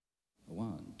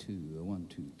2, 1,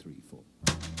 2, 3, 4.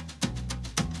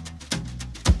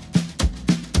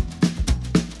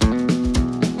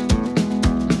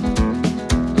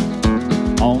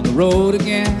 On the road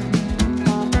again.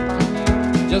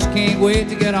 Just can't wait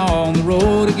to get on the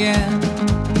road again.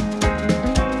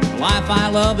 The life I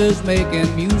love is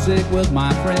making music with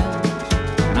my friends,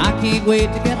 and I can't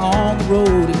wait to get on the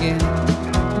road again.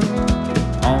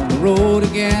 On the road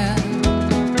again.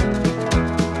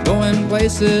 Going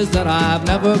places that I've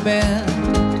never been,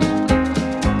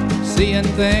 seeing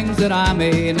things that I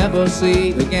may never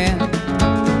see again.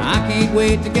 I can't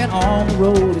wait to get on the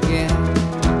road again.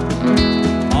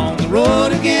 On the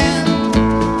road again.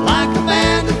 Like a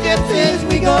band of gypsies,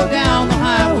 we go down the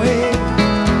highway.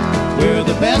 We're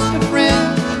the best of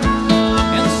friends,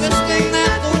 insisting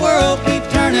that the world keep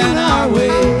turning our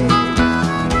way.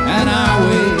 And our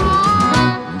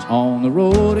way is on the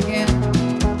road again.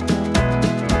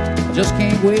 I just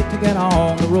can't wait to get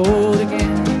on the road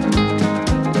again.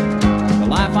 The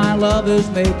life I love is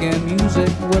making music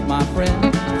with my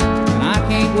friends, and I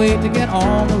can't wait to get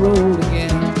on the road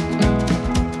again.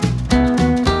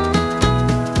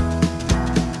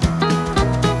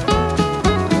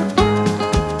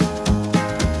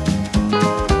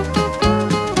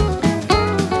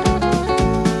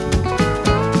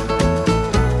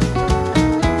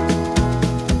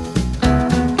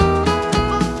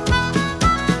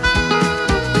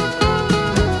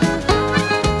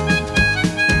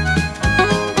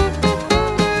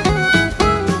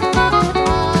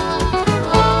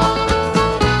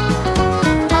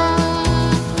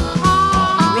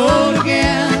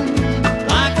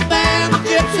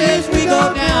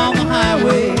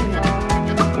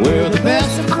 We're the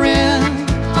best of friends,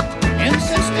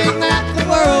 insisting that the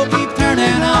world keep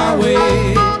turning our way.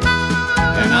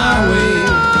 And our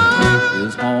way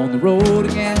is on the road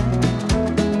again.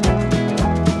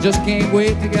 Just can't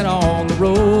wait to get on the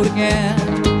road again.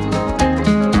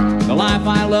 The life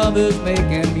I love is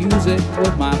making music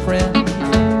with my friends,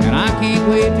 and I can't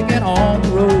wait to get on the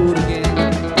road again.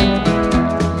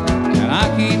 And I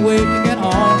can't wait to get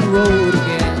on the road again.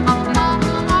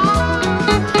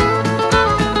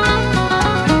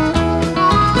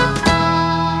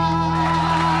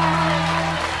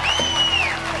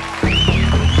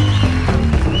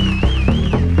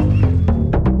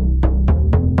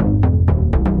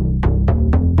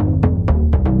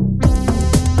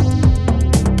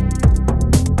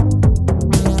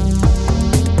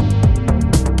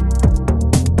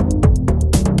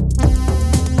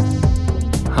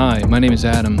 Hi, my name is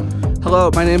Adam. Hello,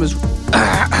 my name is...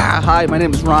 Hi, my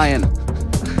name is Ryan.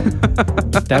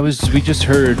 We just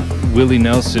heard Willie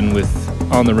Nelson with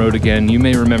On the Road Again. You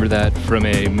may remember that from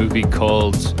a movie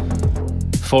called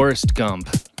Forrest Gump.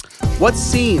 What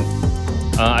scene?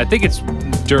 I think it's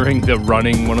during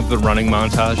one of the running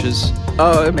montages.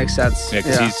 Oh, it makes sense. Yeah,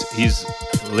 because he's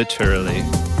literally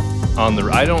on the...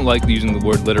 I don't like using the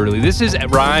word literally. This is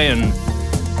Ryan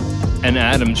and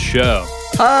Adam's show.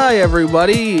 Hi,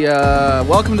 everybody.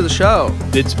 Welcome to the show.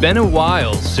 It's been a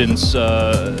while since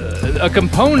a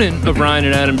component of Ryan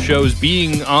and Adam's show is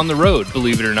being on the road,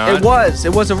 believe it or not. It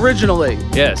was originally.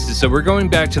 Yes, so we're going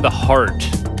back to the heart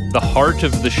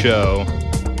of the show,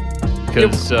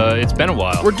 because it's been a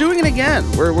while. We're doing it again.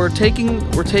 We're taking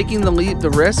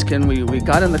the risk, and we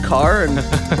got in the car, and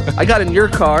I got in your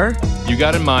car. You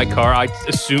got in my car. I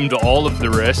assumed all of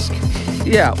the risk.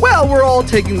 Yeah. Well, we're all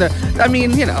taking the. I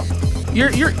mean,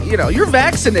 You're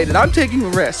vaccinated. I'm taking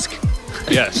the risk.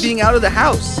 Yes. Being out of the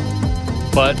house.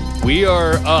 But we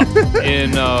are up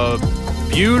in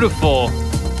beautiful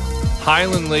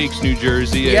Highland Lakes, New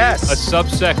Jersey. Yes. A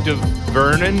subsect of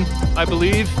Vernon, I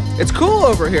believe. It's cool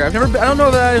over here. I don't know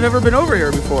that I've ever been over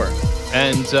here before.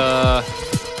 And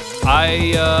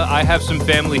I have some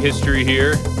family history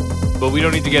here, but we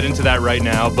don't need to get into that right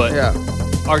now. But yeah.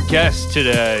 Our guest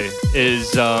today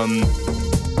is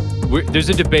there's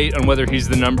a debate on whether he's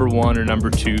the number 1 or number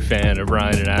 2 fan of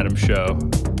Ryan and Adam's show,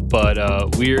 but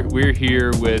we're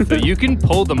here with you can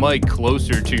pull the mic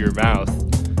closer to your mouth.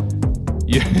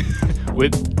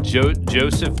 With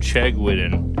Joseph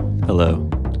Chegwidden. Hello.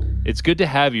 It's good to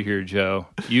have you here, Joe.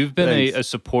 You've been a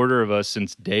supporter of us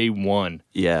since day one.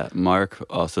 Yeah, Mark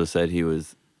also said he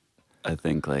was, I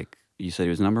think, you said he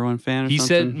was number 1 fan or he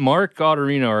something? He said Mark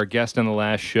Gauderino, our guest on the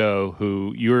last show,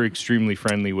 who you were extremely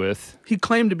friendly with. He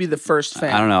claimed to be the first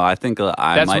fan. I don't know. I think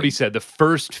That's what he said, the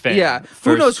first fan. Yeah,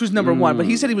 who knows who's number 1, but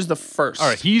he said he was the first. All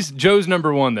right, Joe's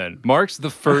number 1 then. Mark's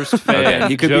the first fan. Okay,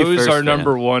 he could Joe's be first our fan.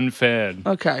 number 1 fan.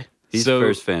 Okay. He's So-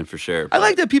 first fan for sure. I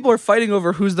like that people are fighting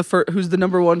over who's the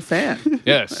number one fan.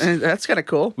 Yes. And that's kind of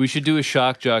cool. We should do a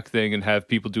shock jock thing and have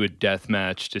people do a death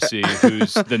match to see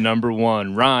who's the number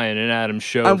one Ryan and Adam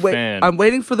show fan. I'm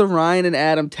waiting for the Ryan and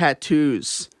Adam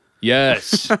tattoos.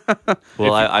 Yes.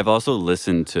 Well, I've also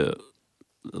listened to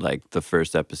like the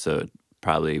first episode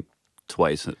probably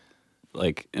twice,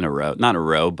 like in a row. Not a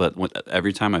row, but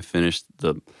every time I finished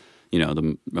the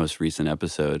most recent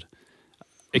episode,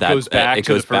 It goes back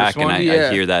to the first one? and I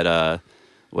Yeah. hear that.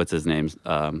 What's his name?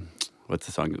 What's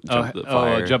the song? Jump to the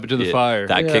Fire. Jump into the fire.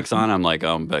 That Yeah. kicks on. I'm like,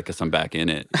 I guess I'm back in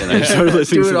it, and I started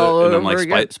listening Do it to all it, and I'm over like,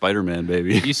 again. Spider-Man,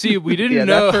 baby. You see, we didn't Yeah,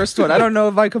 know. that first one. I don't know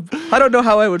if I could. I don't know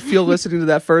how I would feel listening to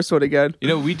that first one again.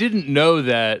 We didn't know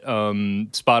that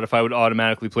Spotify would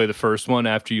automatically play the first one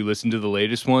after you listen to the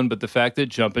latest one. But the fact that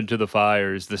 "Jump into the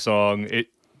Fire" is the song,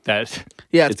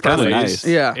 Yeah, It's kinda perfect. nice.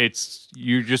 Yeah,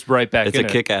 you're just right back It's in a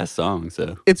it. kick-ass song.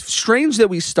 So it's strange that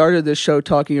we started this show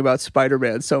talking about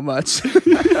Spider-Man so much.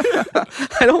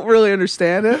 I don't really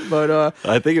understand it, but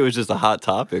I think it was just a hot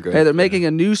topic. Right? hey, they're making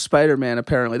a new Spider-Man.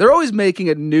 Apparently, they're always making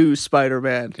a new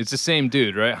Spider-Man. It's the same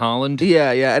dude, right? Holland.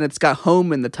 Yeah, and it's got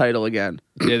home in the title again.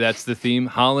 Yeah, that's the theme.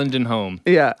 Holland and home.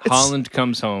 Yeah, Holland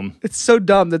comes home. It's so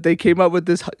dumb that they came up with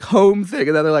this home thing,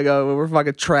 and then they're like, "Oh, we're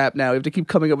fucking trapped now. We have to keep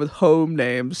coming up with home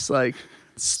names." Like,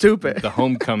 stupid. The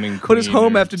homecoming. What does queen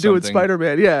home or have to do with something.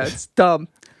 Spider-Man? Yeah, it's dumb.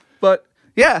 But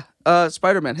yeah,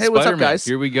 Spider-Man. Hey, what's up, Spider-Man, guys?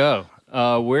 Here we go.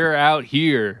 We're out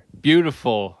here,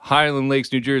 beautiful Highland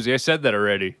Lakes, New Jersey. I said that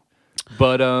already,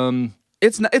 but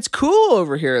It's cool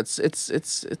over here. It's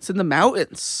in the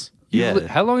mountains. Yeah.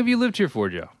 how long have you lived here for,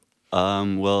 Joe?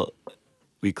 Well,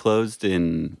 we closed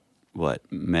in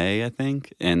May, I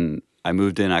think, and I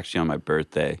moved in actually on my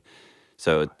birthday,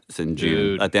 so it's in June,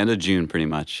 Dude. at the end of June, pretty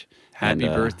much. Happy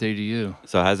And, birthday to you.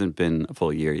 So it hasn't been a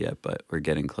full year yet, but we're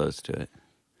getting close to it.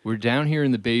 We're down here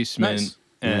in the basement. Nice.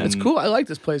 And It's cool. I like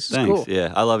this place. It's Thanks. cool.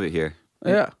 Yeah, I love it here.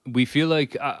 Yeah. We feel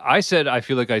like I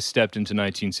feel like I stepped into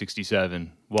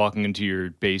 1967 walking into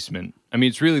your basement. I mean,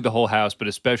 it's really the whole house, but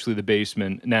especially the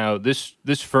basement. Now, this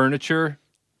furniture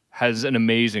has an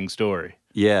amazing story.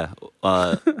 Yeah,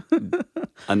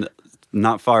 and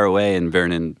not far away in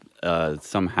Vernon,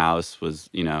 some house was,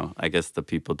 I guess the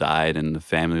people died and the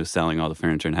family was selling all the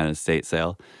furniture and had an estate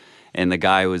sale, and the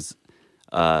guy was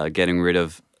getting rid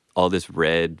of all this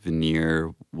red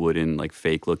veneer wooden like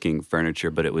fake looking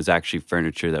furniture, but it was actually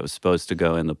furniture that was supposed to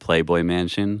go in the Playboy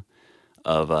mansion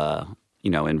of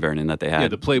in Vernon that they had. Yeah,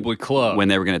 the Playboy Club. When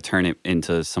they were going to turn it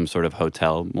into some sort of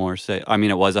hotel I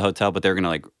mean, it was a hotel, but they were going to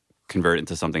like convert it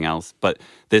into something else. But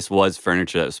this was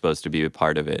furniture that was supposed to be a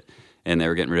part of it. And they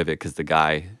were getting rid of it because the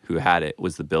guy who had it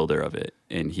was the builder of it.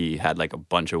 And he had like a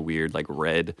bunch of weird, like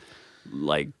red,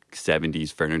 like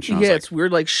 70s furniture. And I was Yeah, like, it's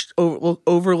weird, like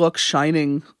overlook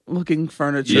shining looking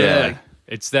furniture. Yeah. Like,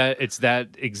 It's that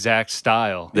exact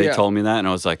style. they Yeah. told me that. And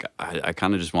I was like, I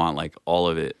kind of just want like all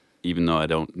of it, even though I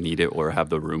don't need it or have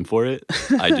the room for it.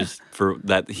 I just, for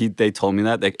that, they told me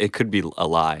that it could be a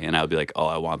lie. And I would be like, oh,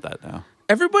 I want that now.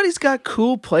 everybody's got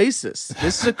cool places.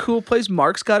 This is a cool place.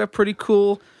 Mark's got a pretty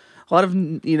cool, a lot of,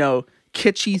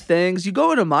 kitschy things. You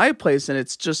go into my place and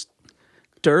it's just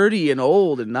dirty and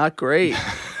old and not great.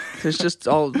 There's just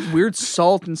all weird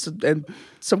salt and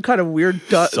some kind of weird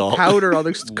Salt. powder on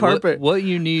the carpet. What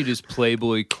you need is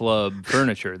Playboy Club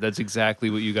furniture. That's exactly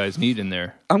what you guys need in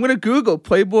there. I'm gonna Google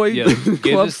Playboy Yeah,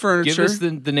 Club furniture. Give us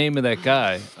the name of that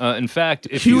guy. In fact,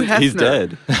 if Hugh you, Hefner. He's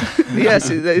dead. Yes,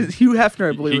 Hugh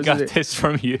Hefner, I believe. he was got his name. this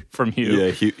from you.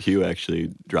 Yeah, Hugh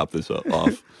actually dropped this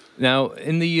off. Now,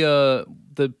 in the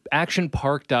Action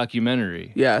Park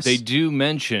documentary, Yes. they do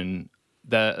mention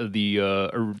that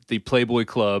the Playboy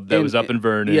Club that was up in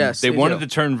Vernon. yes, they they wanted do.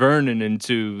 to turn Vernon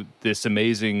into this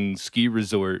amazing ski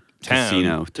resort town,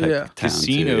 Casino type Yeah. town. too,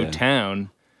 casino yeah. town.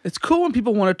 It's cool when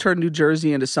people want to turn New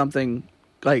Jersey into something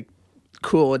like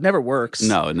cool. It never works.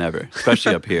 No, never.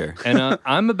 Especially up here. And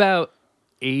I'm about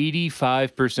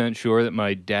 85% sure that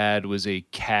my dad was a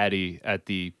caddy at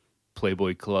the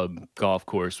Playboy Club golf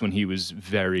course when he was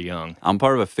very young. I'm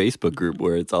part of a Facebook group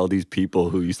where it's all these people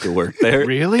who used to work there.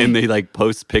 Really? And they like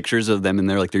post pictures of them in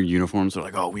their uniforms. They're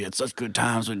like, oh, we had such good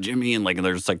times with Jimmy. And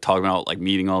they're just like talking about like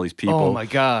meeting all these people. Oh my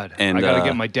God. And, I got to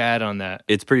get my dad on that.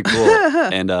 It's pretty cool.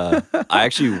 And I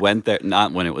actually went there,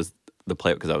 not when it was the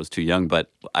play because I was too young,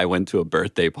 but I went to a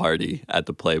birthday party at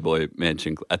the Playboy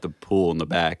Mansion at the pool in the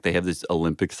back. They have this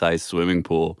Olympic-sized swimming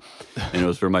pool, and it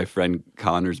was for my friend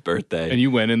Connor's birthday. And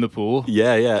you went in the pool?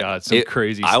 Yeah. God, some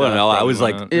crazy I stuff don't know. I probably was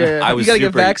went like, on. Yeah, I was you gotta get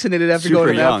super- vaccinated after going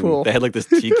super to that young. pool. They had like this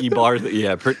tiki bar.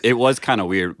 It was kind of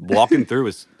weird. Walking through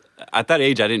was at that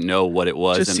age, I didn't know what it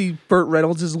was. Just and see Burt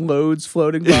Reynolds' loads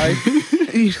floating by.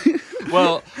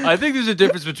 Well, I think there's a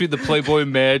difference between the Playboy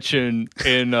Mansion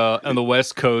on the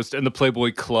West Coast and the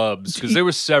Playboy clubs, because there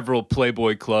were several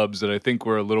Playboy clubs that I think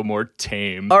were a little more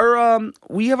tame.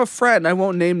 We have a friend, I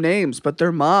won't name names, but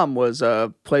their mom was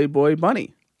a Playboy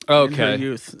bunny. In her Okay.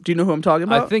 youth. Do you know who I'm talking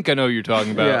about? I think I know who you're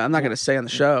talking about. Yeah, I'm not going to say on the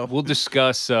show. We'll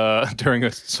discuss during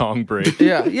a song break.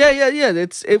 Yeah.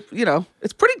 It's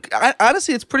pretty.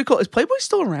 Honestly, it's pretty cool. Is Playboy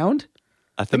still around?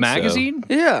 I The think magazine?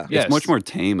 Yeah. Yes. It's much more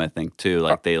tame, I think, too.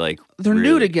 Like they like They're really,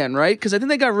 nude again, right? Because I think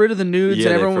they got rid of the nudes, Yeah,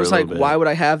 and they- everyone for a was like, little bit. "Why would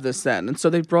I have this then?" And so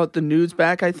they brought the nudes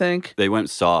back. I think. They went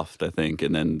soft, I think,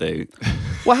 and then they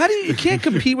Well, how do you can't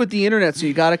compete with the internet, so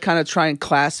you got to kind of try and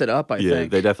class it up. I yeah,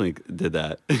 think. they definitely did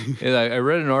that. Yeah, I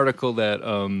read an article that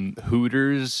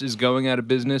Hooters is going out of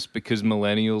business because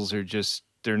millennials are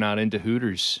they're not into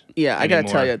Hooters. Yeah, I gotta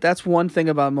tell anymore. you, that's one thing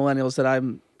about millennials that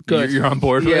I'm good. You're on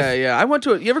board with? Yeah. I went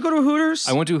to You ever go to a Hooters?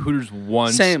 I went to a Hooters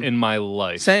once Same. in my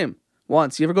life. Same.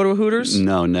 Once. You ever go to a Hooters?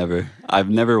 No, never. I've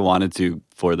never wanted to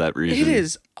for that reason. It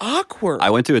is awkward. I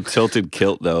went to a Tilted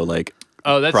Kilt though, like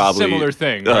Oh, that's probably a similar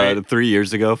thing, right? 3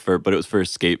 years ago, but it was for a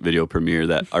skate video premiere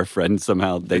that our friends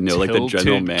somehow they know like the Tilted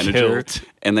general manager, Kilt.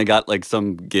 and they got like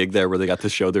some gig there where they got to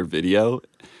show their video,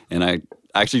 and I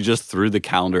actually just threw the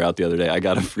calendar out the other day. I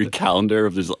got a free calendar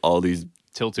of just all these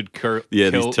Tilted these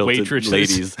kilt tilted waitresses.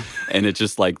 ladies, and it's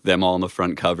just like them all on the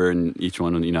front cover, and each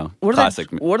one, what classic.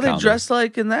 What are they calendar. dressed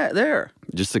like in that there?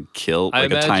 Just a kilt, I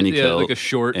like a imagine, tiny yeah, kilt, like a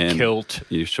short and kilt.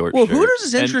 You short. Well, shirt. Hooters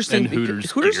is And- interesting. and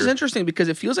Hooters Hooters is gear. interesting because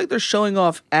it feels like they're showing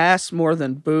off ass more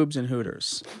than boobs in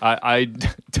Hooters.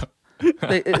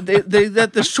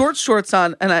 That the short shorts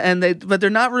on but they're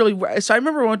not really. So I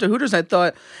remember I went to Hooters and I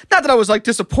thought, not that I was like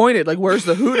disappointed, like where's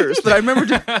the Hooters, but I remember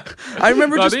just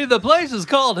the place is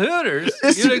called Hooters.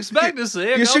 You'd expect to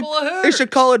see a you should couple of Hooters. they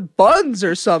should call it buns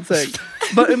or something.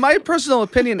 But in my personal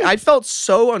opinion, I felt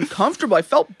so uncomfortable. I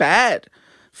felt bad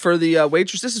for the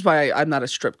waitress. This is why I'm not a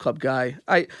strip club guy.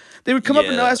 They would come up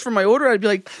and Yeah. ask for my order. I'd be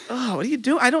like, "Oh, what are you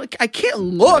doing? I can't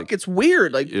look. It's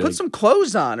weird. Like, put like, some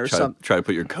clothes on or something." Try to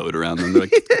put your coat around them. They're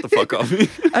like, get the fuck off me.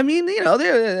 I mean, they have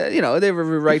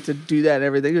every right to do that and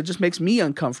everything. It just makes me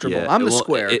uncomfortable. I'm the well,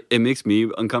 square. It makes me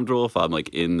uncomfortable if I'm like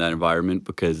in that environment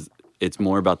because it's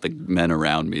more about the men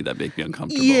around me that make me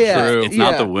uncomfortable. Yeah, True. It's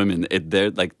not yeah. the women.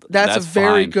 They're like That's a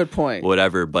very fine, good point.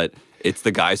 Whatever, but it's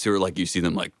the guys who are like you see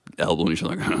them like elbowing each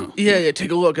other, like, yeah.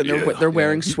 Take a look, and they're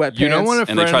wearing sweatpants. You don't want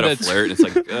a and they friend try to that's flirt, and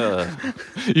it's like, ugh.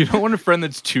 you don't want a friend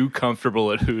that's too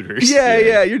comfortable at Hooters.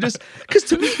 Yeah. You're just because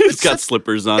to me, It's got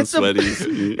slippers on, it's a-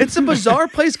 sweaties. it's a bizarre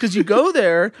place because you go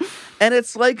there and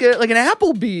it's like an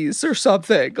Applebee's or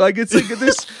something. Like it's like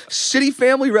this shitty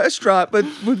family restaurant, but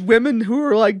with women who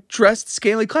are like dressed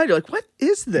scantily clad. You're like, what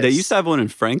is this? They used to have one in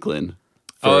Franklin.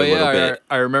 For Oh a little yeah, bit.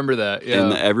 I remember that. Yeah.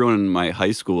 And everyone in my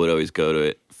high school would always go to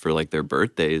it for like their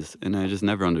birthdays, and I just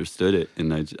never understood it.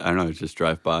 And I don't know, I just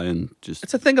drive by and just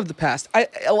It's a thing of the past.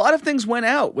 A lot of things went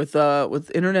out with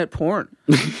internet porn.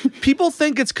 People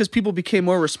think it's because people became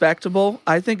more respectable.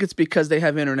 I think it's because they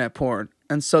have internet porn,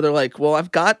 and so they're like, "Well,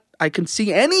 I can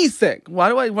see anything. Why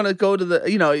do I want to go to the?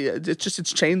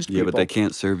 It's changed. yeah, people. but they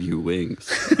can't serve you wings.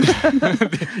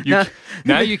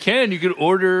 Now you can. You can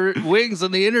order wings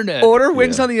on the internet. order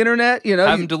wings Yeah. on the internet. have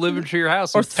them delivered to your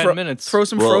house in 10 minutes. Throw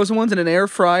some Well- frozen ones in an air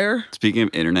fryer. Speaking of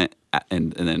internet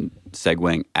and then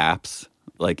segueing apps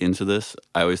like into this,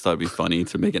 I always thought it'd be funny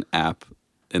to make an app,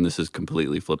 and this is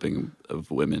completely flipping of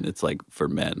women. It's like for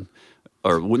men,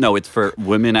 no, it's for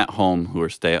women at home who are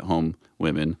stay-at-home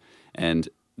women, and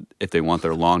if they want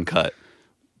their lawn cut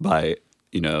by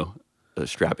a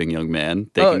strapping young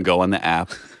man, they can go on the app.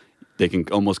 They can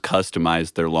almost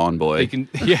customize their lawn boy. They can,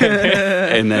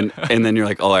 yeah. and then you're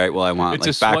like, all right, well, I want It's a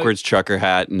like swipe- backwards trucker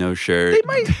hat, no shirt,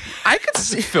 I could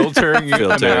see. Filtering you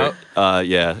come filter. out.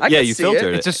 Yeah, I yeah, can you see filtered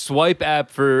it. it. It's a swipe app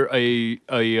for a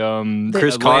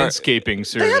Chris Carr- landscaping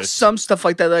service. They have some stuff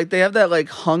like that. Like they have that like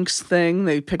hunks thing.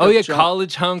 They pick. Oh up yeah, junk.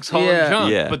 college hunks hauling Yeah.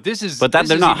 junk. Yeah, But this is but this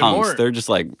they're is not even hunks. more. They're just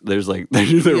like they're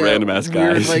Yeah, random ass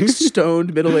weird, guys. like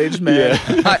stoned middle-aged men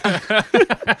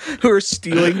who are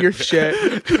stealing your shit.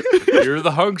 You're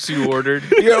the hunks you ordered.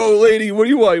 Yo, lady, what do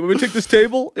you want? You want me to take this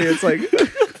table? And it's like,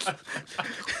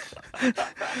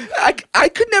 I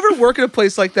could never work in a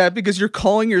place like that because you're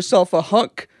calling yourself a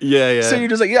hunk. yeah. So you're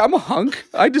just like, yeah, I'm a hunk.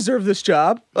 I deserve this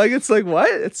job. Like, it's like, what?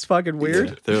 It's fucking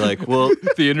weird. They're like, well,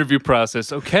 The interview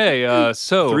process. Okay,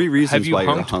 so 3 reasons have you why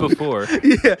you're a hunked hunk. before?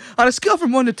 Yeah. On a scale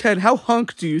from 1 to 10, how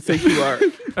hunk do you think you are?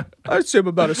 I'd say I'm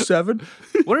about a 7.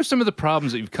 What are some of the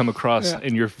problems that you've come across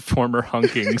in your former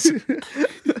hunkings?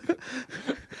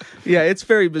 Yeah, it's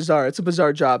very bizarre. It's a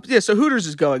bizarre job. Yeah, so Hooters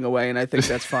is going away, and I think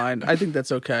that's fine. I think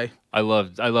that's okay. I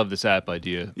love this app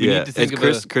idea. We yeah. need to think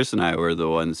It's of Chris and I were the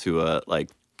ones who like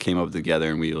came up together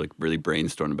and we like really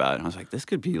brainstormed about it. And I was like, this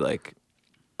could be like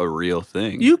a real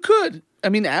thing. You could. I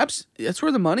mean, apps, that's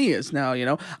where the money is now, you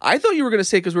know? I thought you were going to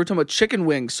say, because we were talking about chicken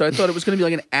wings, so I thought it was going to be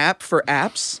like an app for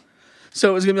apps. So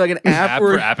it was going to be like an app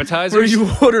for appetizers? where you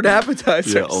ordered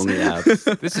appetizers. Yeah, only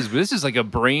apps. This is like a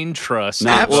brain trust.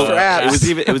 Apps for apps.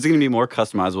 It was going to be more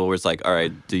customizable. Where it's like, all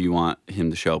right, do you want him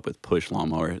to show up with push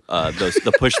lawnmower?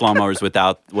 The push lawnmowers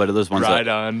without, what are those ones? Ride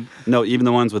on. No, even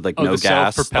the ones with like no the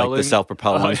gas, like self-propelling? the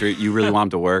self-propelling ones. Where you really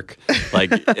want them to work,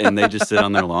 like, and they just sit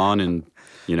on their lawn and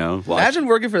watch. Imagine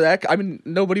working for that. I mean,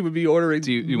 nobody would be ordering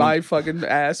my fucking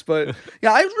ass, but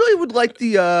yeah, I really would like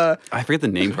the. I forget the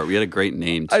name for it. We had a great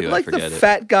name too. I'd like I forget the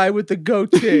fat guy with the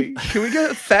goatee. Can we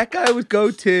get a fat guy with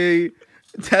goatee?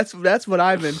 That's what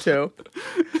I'm into.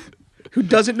 Who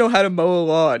doesn't know how to mow a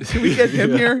lawn? Can we get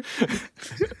him here?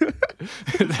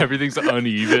 Everything's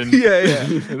uneven. Yeah.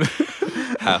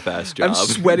 half-ass job. I'm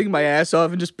sweating my ass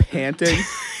off and just panting.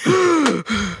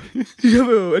 Do you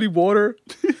have any water?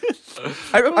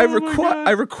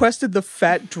 I requested the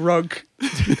fat drunk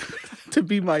to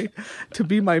be my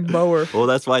mower. Well,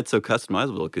 that's why it's so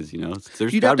customizable, because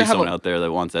there's You'd got have to to be have someone out there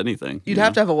that wants anything. You'd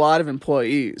have to have a lot of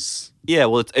employees. Yeah,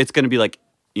 well, it's going to be like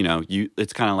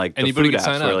it's kind of like Anybody the can food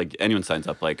apps sign where up. like anyone signs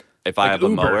up. Like if I have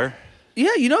Uber. a mower. Yeah,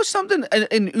 you know something?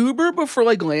 An Uber, but for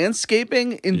like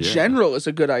landscaping in general, is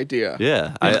a good idea.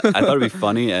 Yeah, I thought it'd be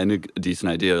funny and a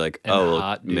decent idea. Like, And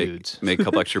hot dudes. make a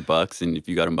couple extra bucks, and if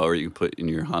you got a mower, you can put in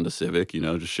your Honda Civic.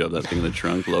 Just shove that thing in the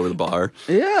trunk, lower the bar,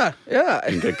 Yeah.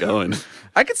 and get going.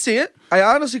 I could see it. I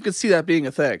honestly could see that being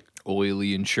a thing.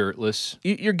 Oily and shirtless.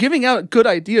 You're giving out good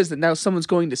ideas that now someone's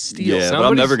going to steal. Yeah, but I'm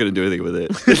Somebody's- never gonna do anything with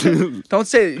it. Don't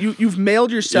say it. You've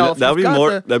mailed yourself. That'd You've be got more.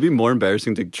 the- That'd be more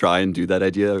embarrassing to try and do that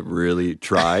idea. Really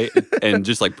try and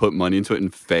just like put money into it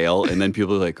and fail, and then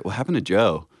people are like, "What happened to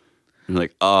Joe?" And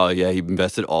like, "Oh yeah, he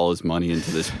invested all his money into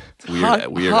this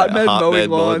weird hotbed mowing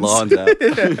lawns app."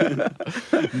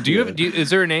 Is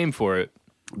there a name for it?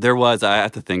 There was. I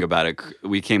have to think about it.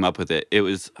 We came up with it. It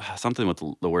was something with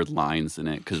the word lines in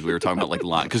it, because we were talking about like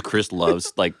line. Because Chris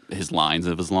loves like his lines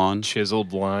of his lawn.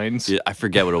 Chiseled lines. Yeah, I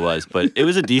forget what it was, but it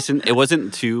was a decent. It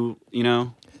wasn't too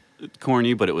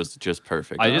corny, but it was just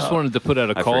perfect. I just wanted to put out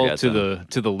a I call forget to them.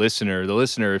 the listener. The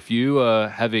listener, if you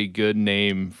have a good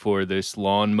name for this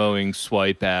lawn mowing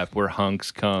swipe app where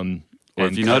hunks come. Or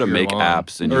if you know how to make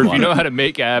apps and or if you know how to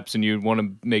make apps and you want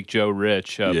to make Joe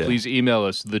rich, Yeah. please email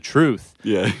us the truth.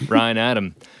 Yeah. Brian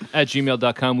Adam at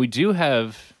gmail.com. We do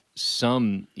have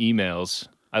some emails.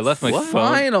 I left my phone.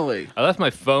 Finally. I left my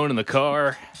phone in the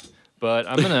car, but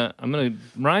I'm gonna.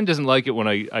 Ryan doesn't like it when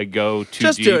I go too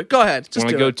Just deep. do it. Go ahead. Just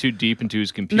When do I go it. too deep into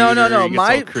his computer. No. he gets all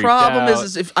My creeped problem out.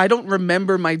 is if I don't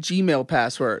remember my Gmail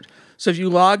password. So if you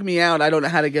log me out, I don't know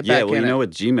how to get Yeah, back well, in. you know, it.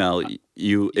 with Gmail,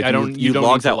 you don't need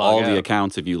logs to out log all the out.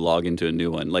 accounts if you log into a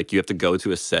new one. Like you have to go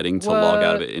to a setting to log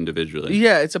out of it individually.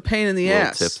 Yeah, it's a pain in the Little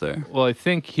ass. tip there. Well, I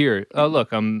think here. Oh,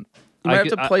 look, You might have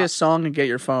to play a song and get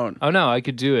your phone. Oh no, I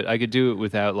could do it. I could do it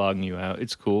without logging you out.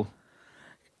 It's cool.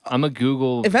 I'm a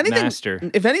Google If anything, master.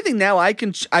 if anything, now I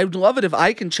can. I'd love it if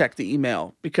I can check the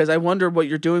email, because I wonder what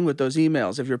you're doing with those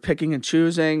emails. If you're picking and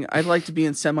choosing, I'd like to be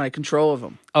in semi-control of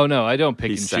them. Oh no, I don't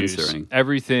pick He's and choose. censoring.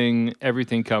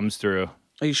 Everything comes through.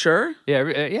 Are you sure?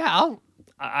 Yeah.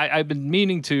 I've been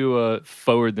meaning to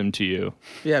forward them to you.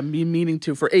 Yeah, me meaning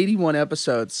to for 81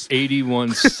 episodes.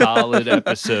 81 solid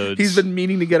episodes. He's been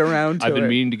meaning to get around to I've been it.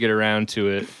 meaning to get around to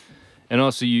it. And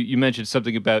also, you mentioned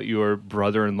something about your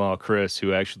brother-in-law, Chris,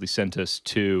 who actually sent us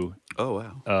two. Oh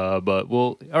wow. But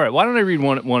all right. Why don't I read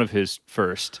one of his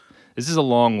first? This is a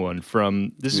long one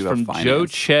from Maybe about Joe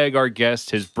finance. Chegg, our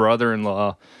guest, his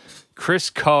brother-in-law, Chris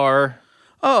Carr,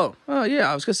 Oh yeah,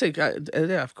 I was gonna say,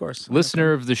 yeah, of course.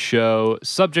 listener of the show.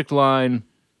 Subject line: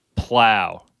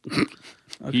 plow.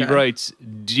 He Okay. writes,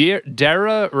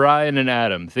 Dara, Ryan, and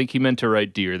Adam. Think he meant to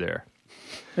write deer there.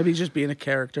 Maybe he's just being a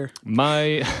character.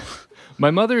 My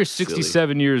mother is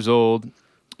 67 years old,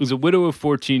 is a widow of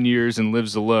 14 years, and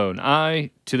lives alone.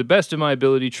 I, to the best of my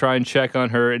ability, try and check on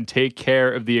her and take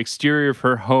care of the exterior of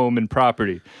her home and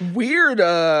property. Weird.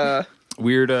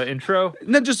 Weird intro?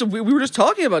 No, just we were just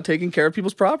talking about taking care of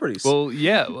people's properties. Well,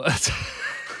 yeah.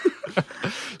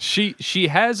 She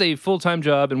has a full-time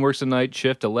job and works a night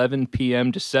shift, 11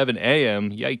 p.m. to 7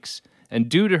 a.m. Yikes. And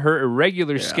due to her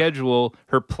irregular schedule,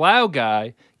 her plow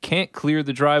guy can't clear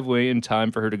the driveway in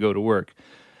time for her to go to work.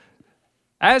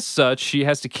 As such, she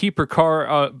has to keep her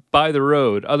car by the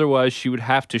road. Otherwise, she would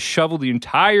have to shovel the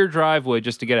entire driveway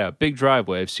just to get out. Big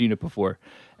driveway. I've seen it before.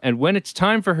 And when it's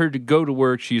time for her to go to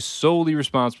work, she is solely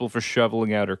responsible for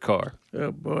shoveling out her car.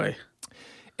 Oh boy.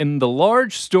 In the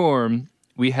large storm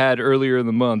we had earlier in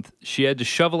the month, she had to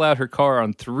shovel out her car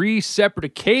on 3 separate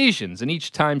occasions, and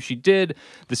each time she did,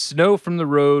 the snow from the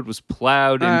road was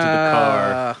plowed into the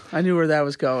car. I knew where that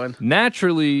was going.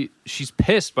 Naturally, she's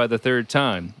pissed by the 3rd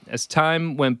time. As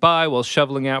time went by, while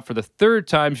shoveling out for the 3rd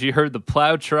time, she heard the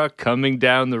plow truck coming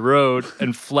down the road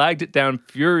and flagged it down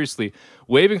furiously,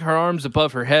 waving her arms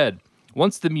above her head.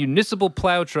 Once the municipal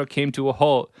plow truck came to a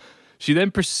halt, she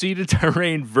then proceeded to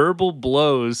rain verbal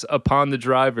blows upon the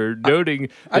driver, noting...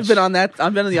 I've been on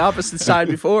the opposite side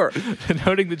before.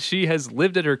 Noting that she has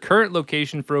lived at her current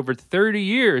location for over 30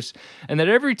 years, and that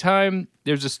every time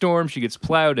there's a storm, she gets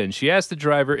plowed in. She asked the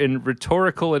driver in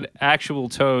rhetorical and actual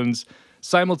tones,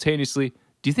 simultaneously,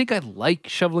 "Do you think I like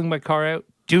shoveling my car out?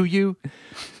 Do you?"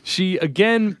 She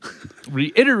again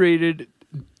reiterated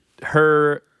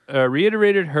her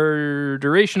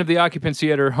duration of the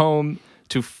occupancy at her home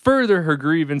to further her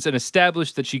grievance and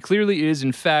establish that she clearly is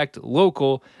in fact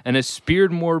local and has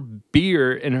spilled more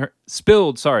beer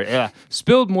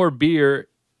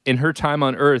in her time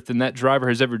on Earth than that driver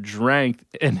has ever drank,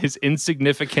 and is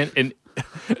insignificant and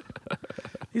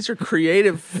These are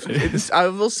creative. I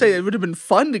will say it would have been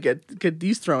fun to get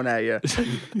these thrown at you.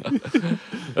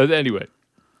 Anyway,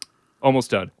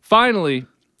 almost done. Finally,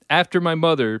 after my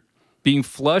mother being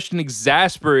flushed and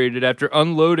exasperated after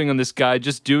unloading on this guy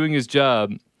just doing his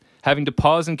job, having to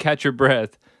pause and catch her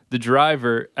breath, the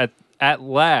driver at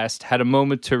last had a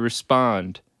moment to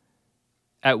respond,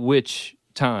 at which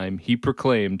time he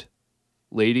proclaimed,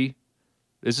 "Lady,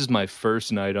 this is my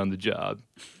first night on the job."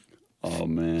 Oh,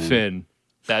 man. Finn,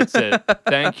 that's it.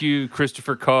 Thank you,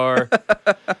 Christopher Carr,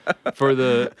 for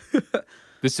the...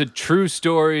 This is a true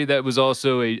story that was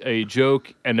also a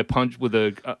joke and a punch with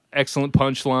an excellent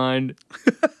punchline,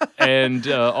 and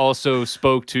also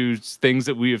spoke to things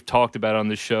that we have talked about on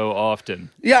the show often.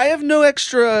 Yeah, I have no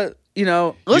extra, listen.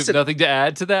 You have nothing to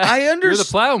add to that? You're the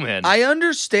plowman. I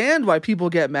understand why people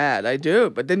get mad. I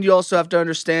do. But then you also have to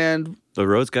understand... The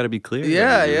road's got to be clear.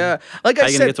 Yeah. Like I How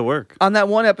you said, gonna get to work? On that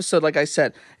one episode, like I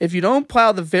said, if you don't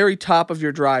plow the very top of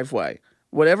your driveway,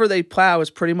 whatever they plow is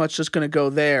pretty much just going to go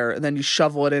there, and then you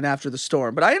shovel it in after the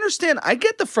storm. But I understand. I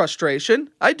get the frustration.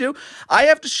 I do. I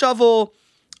have to shovel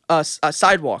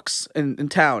sidewalks in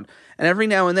town, and every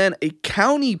now and then a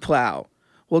county plow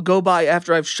will go by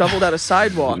after I've shoveled out a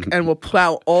sidewalk and will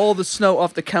plow all the snow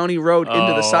off the county road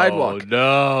into the sidewalk. Oh,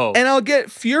 no. And I'll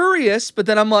get furious, but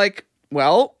then I'm like,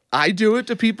 well... I do it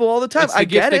to people all the time. It's the I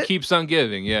gift get that it. keeps on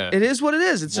giving, yeah. It is what it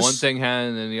is. It's one just thing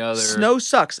hand and the other. Snow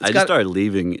sucks. I just started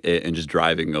leaving it and just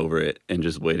driving over it and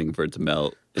just waiting for it to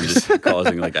melt and just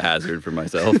causing like a hazard for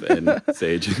myself and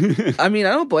Sage. I mean,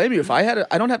 I don't blame you.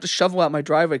 I don't have to shovel out my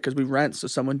driveway because we rent, so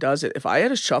someone does it. If I had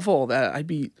to shovel all that, I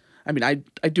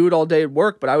do it all day at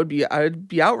work, but I'd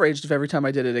be outraged if every time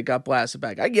I did it, it got blasted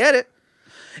back. I get it.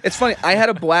 It's funny. I had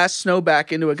to blast snow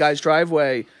back into a guy's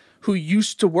driveway who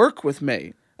used to work with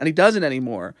me. And he doesn't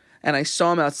anymore. And I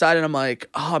saw him outside, and I'm like,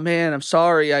 "Oh man, I'm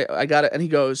sorry. I got it." And he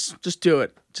goes, "Just do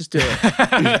it. Just do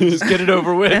it. Just get it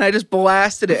over with." And I just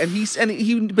blasted it. And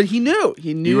he knew.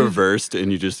 You reversed,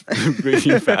 and you just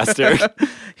breathed faster.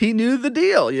 He knew the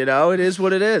deal. It is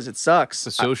what it is. It sucks.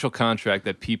 It's a social contract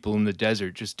that people in the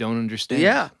desert just don't understand.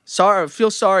 Yeah. Sorry. I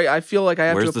feel sorry. I feel like I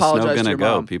have to apologize Where's the to snow your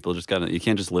gonna go? mom. People just gotta. You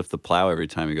can't just lift the plow every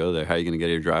time you go there. How are you gonna get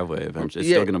to your driveway eventually?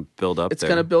 It's still gonna build up. It's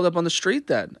gonna build up on the street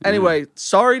then. Anyway,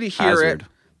 sorry to hear it.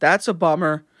 That's a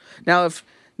bummer. Now if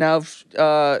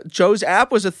Joe's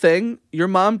app was a thing, your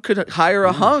mom could hire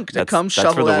a hunk to come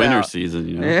shovel that out. That's for the winter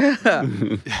season, Yeah.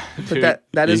 But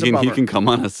that is a bummer. He can come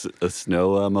on a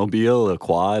snowmobile, a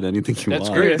quad, anything you want. That's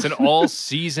great. It's an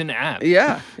all-season app.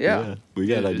 Yeah. We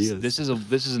got ideas. This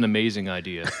is an amazing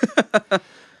idea.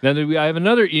 Now, I have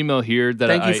another email here that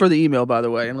Thank you for the email, by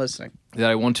the way, and listening. That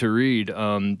I want to read.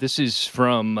 This is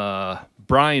from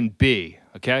Brian B.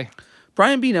 Okay?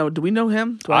 Brian B. Now, do we know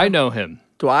him? I know him.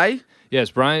 Do I?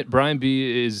 Yes, Brian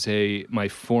B. is my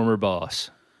former boss.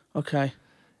 Okay.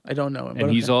 I don't know him. And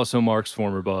he's also Mark's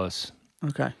former boss.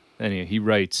 Okay. Anyway, he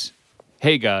writes,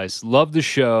 "Hey guys, love the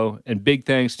show, and big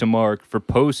thanks to Mark for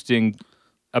posting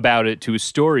about it to his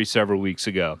story several weeks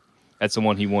ago." That's the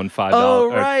one he won $5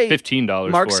 or $15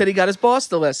 for. Mark said he got his boss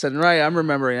to listen. Right, I'm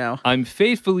remembering now. I'm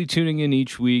faithfully tuning in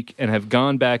each week and have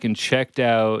gone back and checked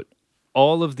out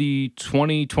all of the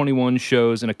 2021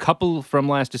 shows and a couple from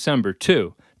last December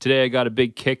too. Today I got a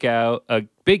big kick out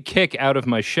of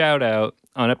my shout out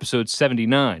on episode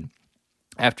 79.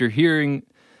 After hearing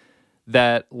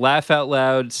that laugh out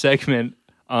loud segment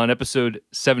on episode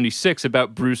 76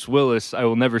 about Bruce Willis, I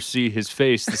will never see his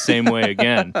face the same way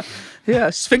again. Yeah,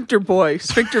 sphincter boy,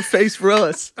 sphincter face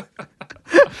Willis.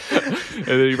 And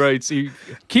then he writes,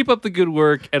 keep up the good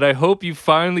work, and I hope you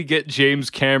finally get James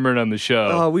Cameron on the show.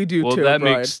 Oh, we do well, too, that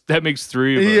Brian. makes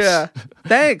three of us. Yeah,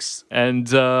 thanks. And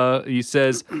he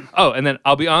says, oh, and then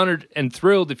I'll be honored and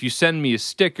thrilled if you send me a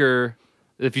sticker.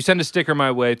 If you send a sticker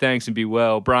my way, thanks and be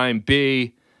well. Brian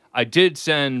B. I did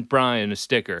send Brian a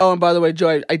sticker. Oh, and by the way,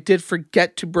 Joe, I did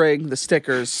forget to bring the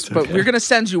stickers, but we're going to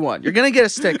send you one. You're going to get a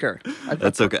sticker.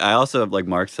 That's okay. I also, like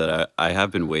Mark said, I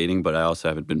have been waiting, but I also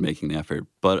haven't been making the effort.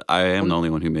 But I am the only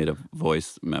one who made a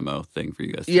voice memo thing for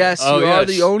you guys. Yes, Oh, you are yes.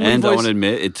 the only And voice. I want to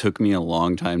admit, it took me a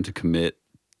long time to commit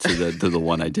to the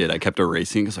one I did. I kept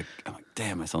erasing. I'm like,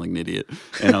 damn, I sound like an idiot.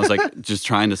 And I was like, just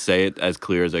trying to say it as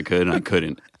clear as I could, and I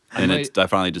couldn't. And I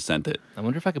finally just sent it. I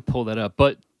wonder if I could pull that up.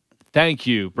 But thank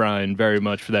you, Brian, very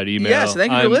much for that email. Yes,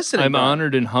 thank you for listening, I'm Brian.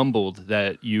 honored and humbled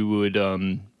that you would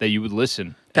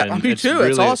listen. And Me it's too.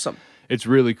 It's awesome. It's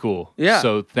really cool. Yeah.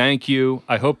 So thank you.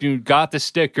 I hope you got the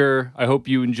sticker. I hope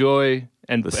you enjoy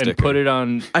and sticker. put it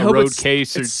on I a hope road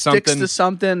case or it something. sticks to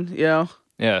something, you know.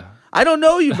 Yeah. I don't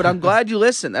know you, but I'm glad you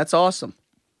listen. That's awesome.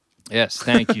 Yes.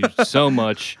 Thank you so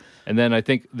much. And then I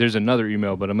think there's another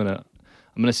email, but I'm gonna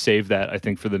save that. I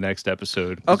think for the next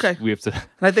episode. Okay. We have to. And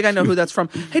I think I know who that's from.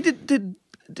 Hey, did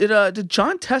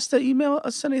John Testa email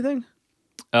us anything?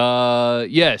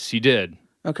 Yes, he did.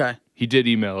 Okay. He did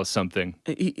email us something.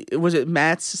 Was it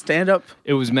Matt's stand-up?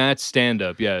 It was Matt's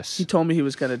stand-up. Yes. He told me he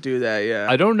was going to do that, yeah.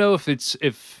 I don't know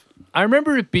if I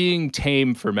remember it being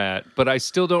tame for Matt, but I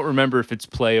still don't remember if it's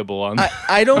playable on.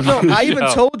 I don't know. I even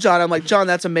No. told John, I'm like, John,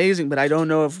 that's amazing, but I don't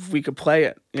know if we could play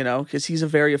it, you know, because he's a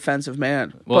very offensive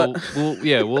man. Well,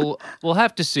 But we'll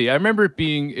have to see. I remember it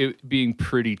being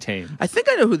pretty tame. I think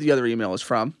I know who the other email is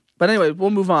from. But anyway, we'll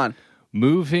move on.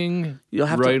 Moving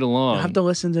right along. You'll have to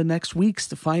listen to next week's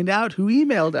to find out who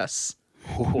emailed us.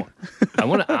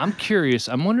 I'm curious.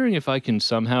 I'm wondering if I can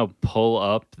somehow pull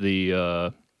up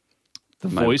the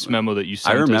voice memo that you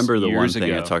sent. I remember us the one years thing I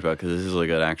ago. talked about because this is like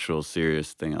an actual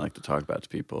serious thing I like to talk about to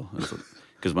people.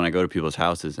 Because when I go to people's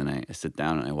houses and I sit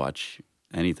down and I watch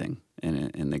anything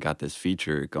and they got this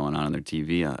feature going on their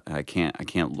TV, I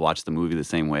can't watch the movie the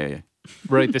same way.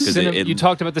 Right, you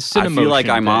talked about the cinema. I feel like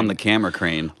I'm on the camera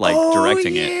crane, like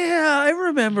directing it. Yeah, I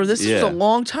remember. This was a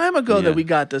long time ago that we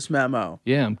got this memo.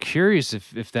 Yeah, I'm curious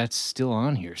if that's still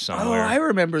on here Oh, somewhere. I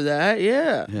remember that.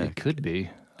 Yeah. It could be.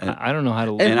 I don't know how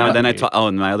to. And look then it up.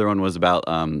 and my other one was about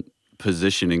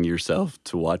positioning yourself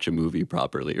to watch a movie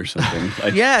properly or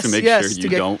something. Yes, to make yes, sure to you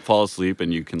get- don't fall asleep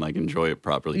and you can like enjoy it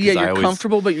properly. 'Cause Yeah, I you're always,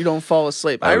 comfortable, but you don't fall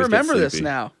asleep. I always get remember this sleepy.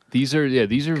 now. These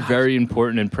are very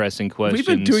important and pressing questions. We've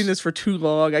been doing this for too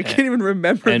long. I can't even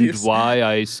remember and these. why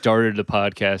I started the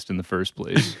podcast in the first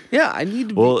place. Yeah, I need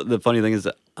to. Well, the funny thing is,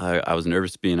 I was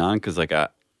nervous being on because like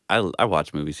I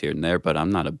watch movies here and there, but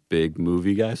I'm not a big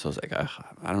movie guy. So I was like,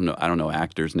 I don't know. I don't know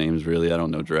actors' names really. I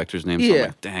don't know directors' names. So Yeah. I'm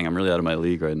like, dang, I'm really out of my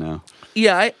league right now.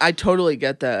 Yeah, I totally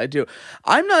get that. I do.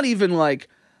 I'm not even like,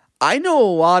 I know a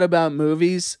lot about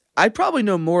movies. I probably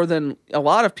know more than a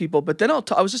lot of people, but then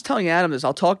I was just telling Adam this.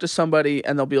 I'll talk to somebody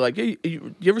and they'll be like, hey,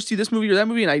 you ever see this movie or that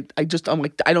movie? And I'm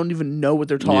like, I don't even know what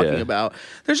they're talking Yeah. about.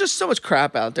 There's just so much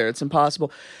crap out there. It's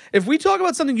impossible. If we talk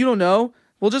about something you don't know,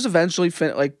 we'll just eventually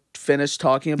finish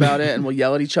talking about it and we'll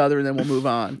yell at each other and then we'll move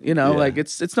on. You know, Yeah. like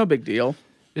it's no big deal.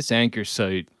 This Anchor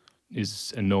site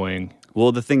is annoying.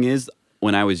 Well, the thing is,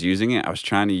 when I was using it, I was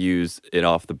trying to use it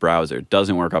off the browser. It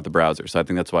doesn't work off the browser, so I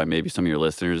think that's why maybe some of your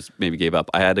listeners maybe gave up.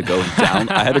 I had to go and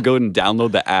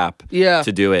download the app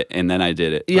to do it, and then I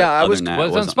did it. Yeah, But I other was- than that, Well, it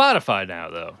it's on wasn't. Spotify now,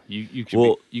 though. You can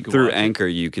Well, you can through watch it. Anchor,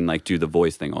 you can like do the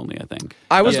voice thing only. I think.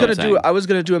 I was That's gonna what I'm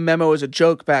saying. do a memo as a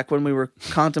joke back when we were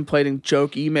contemplating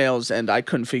joke emails and I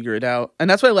couldn't figure it out. And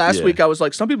that's why last Yeah. week I was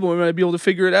like, some people might be able to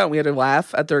figure it out and we had to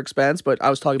laugh at their expense, but I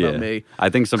was talking about me. I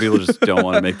think some people just don't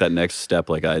want to make that next step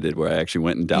like I did, where I actually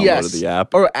went and downloaded the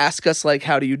app. Or ask us like,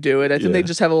 how do you do it? I think they Yeah.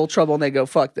 just have a little trouble and they go,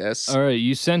 fuck this. All right,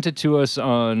 you sent it to us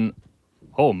on,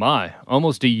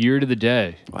 almost a year to the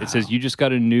day. It says you just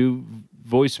got a new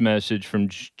voice message from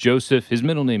Joseph. His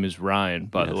middle name is Ryan,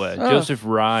 by the way. Joseph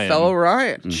Ryan. Fellow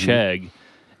Ryan. Chegg.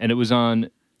 And it was on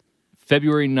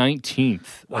February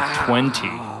 19th of 20.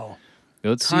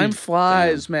 Let's Time see.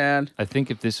 flies, man. I think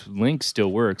if this link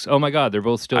still works. Oh my God, they're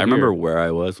both still I here. remember where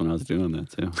I was when I was doing that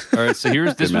too. All right, so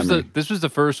here's this memory. was the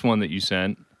first one that you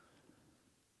sent.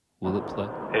 Will it play?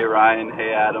 Hey Ryan,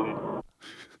 hey Adam.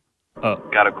 Oh,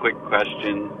 Got a quick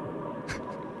question.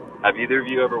 Have either of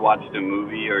you ever watched a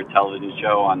movie or television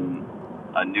show on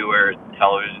a newer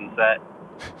television set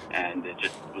and it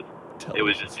just was it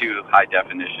was just too high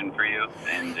definition for you,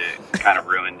 and it kind of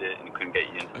ruined it and couldn't get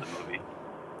you into the movie.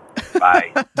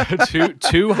 Bye.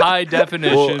 too high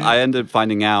definition. Well, I ended up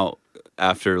finding out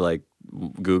after like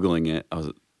Googling it.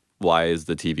 Why is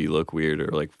the TV look weird? Or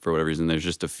like for whatever reason, there's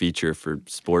just a feature for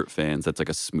sport fans that's like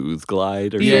a smooth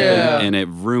glide or something, and it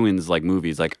ruins like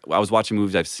movies. Like I was watching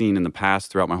movies I've seen in the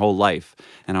past throughout my whole life,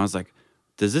 and I was like,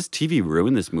 does this TV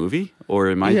ruin this movie,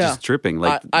 or am I just tripping?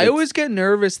 Like I always get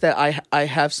nervous that I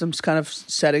have some kind of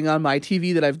setting on my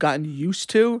TV that I've gotten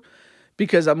used to,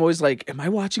 because I'm always like, am I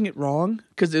watching it wrong?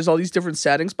 Because there's all these different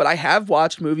settings. But I have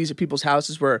watched movies at people's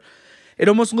houses where it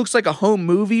almost looks like a home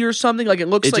movie or something. Like it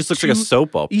just looks like a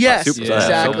soap opera. Yes,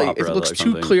 exactly. It looks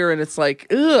too clear, and it's like,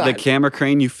 ugh. The camera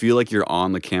crane, you feel like you're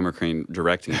on the camera crane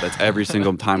directing it. That's every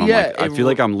single time. I'm like, I feel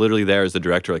like I'm literally there as the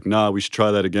director. Like, no, we should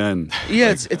try that again. Yeah,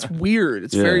 it's weird.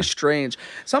 It's very strange.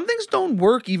 Some things don't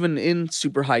work even in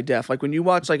super high def. Like when you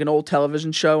watch like an old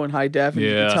television show in high def, and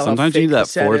you can tell sometimes how you need that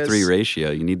fake the set 4:3 is.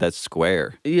 ratio. You need that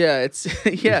square. Yeah,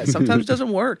 sometimes it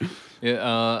doesn't work.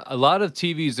 Yeah, a lot of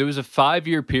TVs, there was a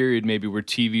 5-year period maybe where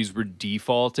TVs were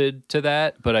defaulted to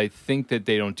that, but I think that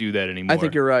they don't do that anymore. I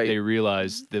think you're right. They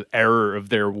realize the error of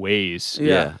their ways.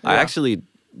 Yeah. I actually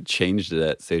changed it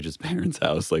at Sage's parents'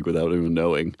 house, like without even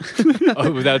knowing.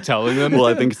 Without telling them? Well,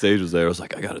 I think Sage was there. I was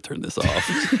like, I got to turn this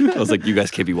off. I was like, you guys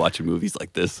can't be watching movies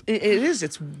like this. It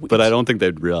is. But I don't think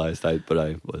they'd realized but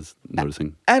I was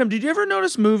noticing. Adam, did you ever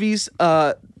notice movies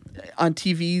on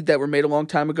TV that were made a long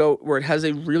time ago where it has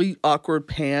a really awkward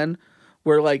pan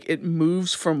where like it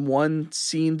moves from one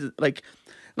scene to like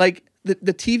the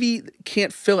TV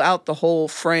can't fill out the whole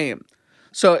frame.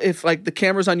 So if like the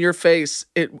camera's on your face,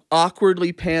 it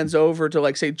awkwardly pans over to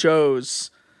like say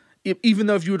Joe's, even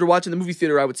though if you were watching the movie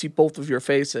theater, I would see both of your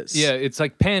faces. Yeah, it's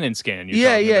like pan and scan.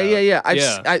 Yeah.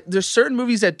 There's certain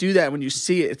movies that do that. When you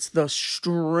see it, it's the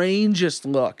strangest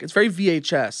look. It's very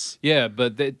VHS. Yeah,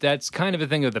 but that's kind of a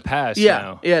thing of the past Yeah,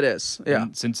 now. yeah, it is. Yeah.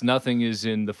 And since nothing is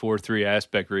in the 4:3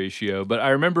 aspect ratio. But I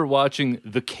remember watching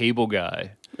The Cable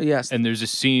Guy. Yes. And there's a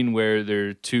scene where there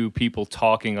are two people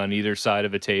talking on either side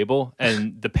of a table,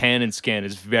 and the pan and scan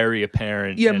is very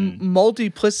apparent. Yeah, and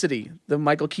Multiplicity, the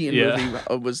Michael Keaton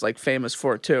movie, was like famous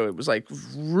for it too. It was like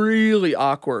really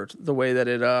awkward the way that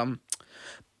it.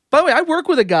 By the way, I work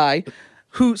with a guy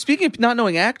who, speaking of not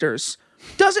knowing actors,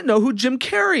 doesn't know who Jim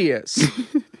Carrey is.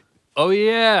 Oh,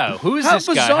 yeah. Who is this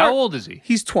guy? How old is he?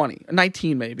 He's 20,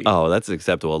 19 maybe. Oh, that's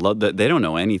acceptable. They don't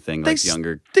know anything like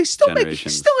younger They still generations.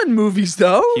 he's still in movies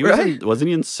though, right? Wasn't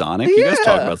he in Sonic? You guys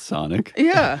talk about Sonic.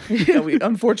 Yeah. We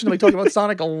unfortunately talk about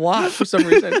Sonic a lot for some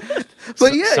reason.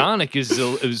 But yeah. Sonic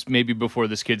is maybe before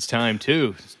this kid's time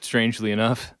too, strangely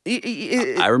enough.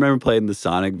 I remember playing the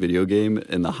Sonic video game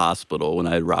in the hospital when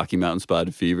I had Rocky Mountain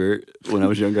Spotted Fever. When I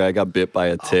was younger, I got bit by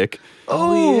a tick.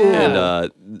 Oh, yeah.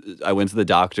 And I went to the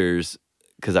doctors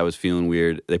because I was feeling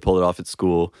weird. They pulled it off at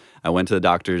school. I went to the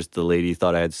doctors. The lady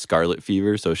thought I had scarlet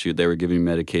fever, so they were giving me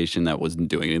medication that wasn't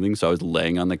doing anything. So I was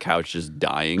laying on the couch just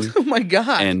dying. Oh my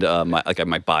god! And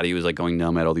my body was like going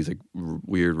numb. I had all these like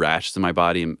weird rashes in my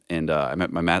body. And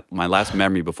my last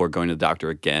memory before going to the doctor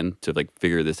again to like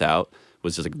figure this out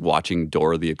was just like watching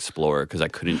Dora the Explorer because I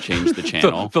couldn't change the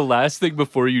channel. The last thing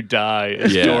before you die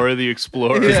is Dora the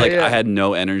Explorer. Because I had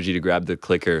no energy to grab the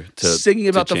clicker to singing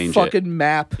about to the fucking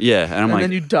map. Yeah, and I'm like,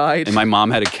 then you died. And my mom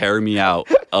had to carry me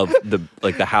out of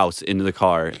the house into the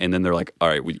car, and then they're like, all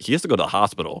right, he has to go to the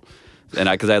hospital. And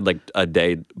because I had like a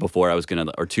day before I was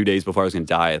or 2 days before I was gonna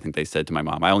die, I think they said to my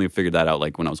mom. I only figured that out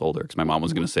like when I was older because my mom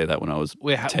was gonna say that when I was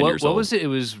 10 years old. What was it? It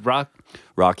was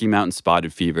Rocky Mountain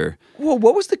Spotted Fever. Whoa,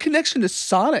 what was the connection to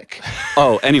Sonic?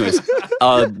 Oh, anyways,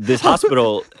 this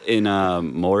hospital in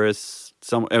Morris,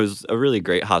 it was a really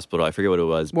great hospital. I forget what it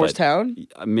was. Morristown?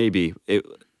 Maybe.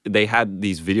 They had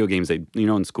these video games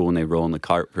in school when they roll in the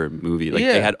cart for a movie. Like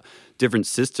they had different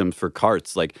systems for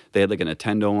carts. Like they had like a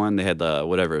Nintendo one. They had the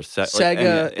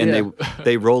Sega. And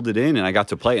they rolled it in, and I got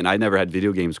to play it. And I never had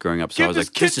video games growing up, so I was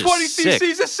like, "This is 20 sick."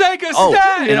 cc's of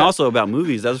Sega. And also about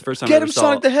movies. That was the first time I Get ever him saw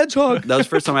Sonic the Hedgehog. That was the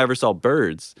first time I ever saw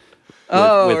Birds. With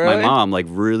my really? mom, like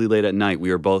really late at night.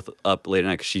 We were both up late at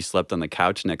night because she slept on the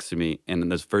couch next to me. And then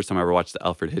this was the first time I ever watched the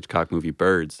Alfred Hitchcock movie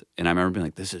Birds. And I remember being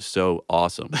like, this is so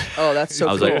awesome. Oh, that's so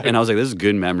I was cool. like, this is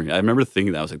good memory. I remember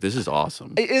thinking that. I was like, this is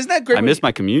awesome. Isn't that great? I missed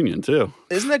my communion too.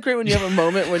 Isn't that great when you have a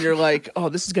moment when you're like, oh,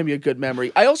 this is going to be a good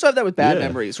memory? I also have that with bad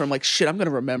memories where I'm like, shit, I'm going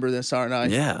to remember this, aren't I?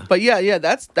 Yeah. But yeah,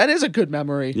 that is a good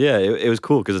memory. Yeah, it was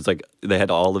cool because it's like they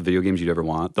had all the video games you'd ever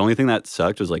want. The only thing that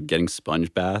sucked was like getting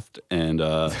sponge bathed, and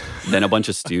then a bunch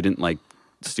of students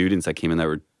that came in that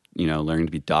were learning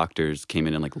to be doctors came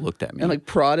in and like looked at me And like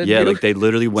prodded yeah you. like they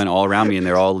literally went all around me, and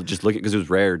they're all just looking because it was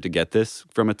rare to get this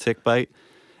from a tick bite.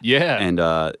 Yeah. And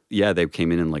they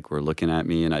came in and like were looking at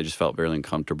me, and I just felt very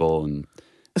uncomfortable, and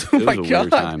it Oh was my a God.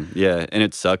 weird time. Yeah, and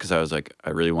it sucked because I was like, I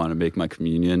really want to make my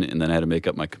communion, and then I had to make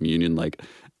up my communion like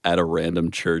at a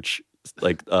random church,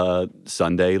 like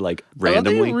Sunday, like I love that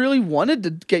randomly. you really wanted to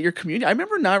get your communion. I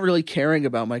remember not really caring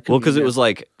about my communion. Well, because it was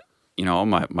like, you know,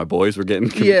 my boys were getting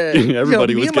me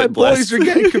everybody was and my getting boys blessed. are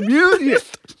getting communion.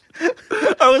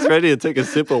 I was ready to take a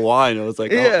sip of wine. I was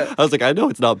like, Yeah. I was like, I know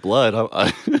it's not blood.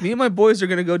 Me and my boys are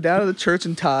gonna go down to the church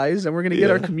in ties, and we're gonna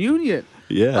get our communion.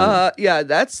 yeah,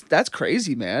 That's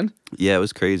crazy, man. yeah, it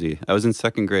was crazy. I was in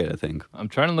second grade, I think. I'm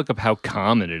trying to look up how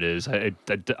common it is. I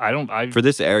don't. For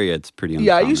this area, it's pretty uncommon.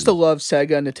 Yeah, I used to love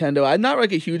Sega and Nintendo. I'm not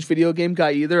like a huge video game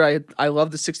guy either. I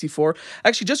love the 64.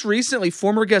 Actually, just recently,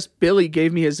 former guest Billy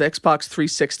gave me his Xbox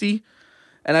 360,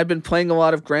 and I've been playing a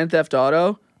lot of Grand Theft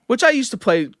Auto, which I used to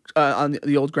play on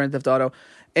the old Grand Theft Auto.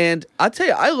 And I tell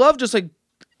you, I love just like,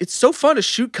 it's so fun to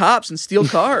shoot cops and steal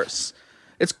cars.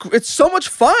 It's so much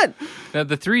fun. Now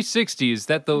the 360, is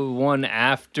that the one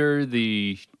after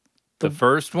the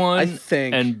first one? I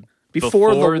think. And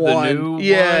Before the one. new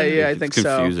Yeah, one? yeah, I It's think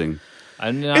so. confusing.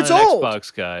 I'm not It's an old.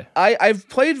 Xbox guy. I've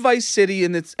played Vice City,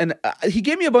 and he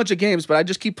gave me a bunch of games, but I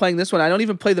just keep playing this one. I don't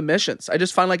even play the missions. I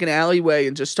just find like an alleyway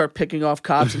and just start picking off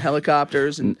cops and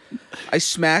helicopters, and I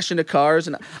smash into cars,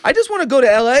 and I just want to go to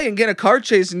LA and get a car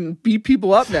chase and beat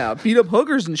people up now, beat up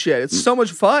hookers and shit. It's so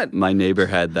much fun. My neighbor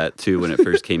had that too when it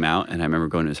first came out, and I remember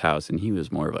going to his house, and he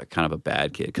was more of like kind of a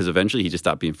bad kid because eventually he just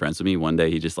stopped being friends with me. One day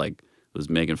he just like was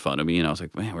making fun of me, and I was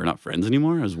like, man, we're not friends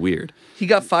anymore. It was weird. He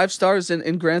got 5 stars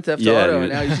in Grand Theft Yeah, Auto,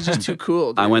 dude. and now he's just too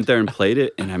cool. I dude. went there and played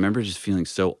it, and I remember just feeling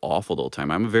so awful the whole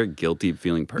time. I'm a very guilty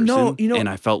feeling person, No, you know- and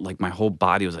I felt like my whole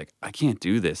body was like, I can't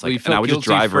do this. Well, Like, you and felt I would just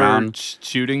guilty drive for around.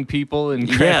 shooting people and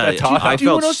Yeah, I Do you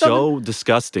felt know so something?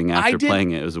 disgusting after did-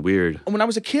 playing it. It was weird. When I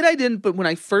was a kid, I didn't, but when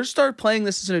I first started playing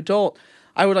this as an adult,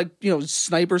 I would like,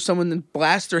 sniper someone and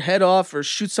blast their head off or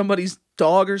shoot somebody's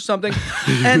dog or something.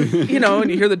 And, and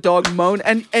you hear the dog moan,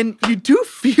 and you do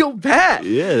feel bad.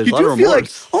 Yeah, there's you a lot do of feel like,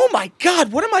 remorse. oh my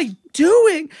God, what am I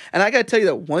doing? And I got to tell you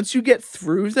that once you get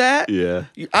through that, Yeah.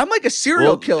 I'm like a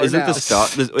serial killer isn't now.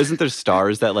 isn't there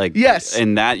stars that like? Yes.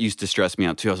 And that used to stress me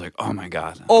out too. I was like, oh my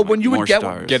God. Oh, like, when you would more get-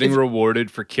 stars. getting rewarded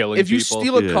for killing if you people.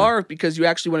 steal a Yeah. car because you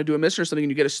actually want to do a mission or something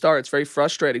and you get a star, it's very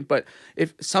frustrating. But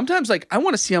if sometimes like I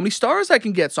want to see how many stars I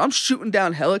can get, so I'm shooting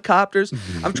down helicopters.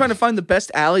 I'm trying to find the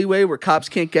best alleyway where cops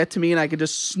can't get to me and I can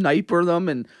just sniper them.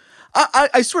 And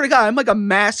I swear to God, I'm like a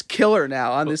mass killer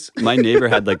now on this. My neighbor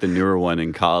had like the newer one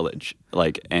in college,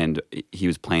 and he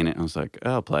was playing it, and I was like,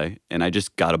 oh, I'll play. And I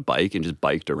just got a bike and just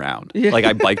biked around. Yeah. Like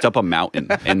I biked up a mountain,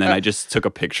 and then I just took a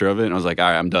picture of it, and I was like, all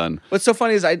right, I'm done. What's so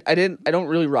funny is I don't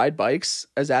really ride bikes.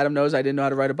 As Adam knows, I didn't know how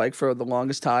to ride a bike for the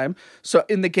longest time. So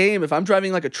in the game, if I'm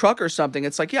driving like a truck or something,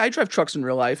 it's like, yeah, I drive trucks in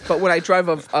real life. But when I drive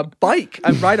a bike,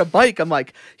 I ride a bike, I'm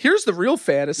like, here's the real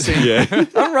fantasy. Yeah.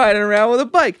 I'm riding around with a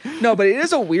bike. No, but it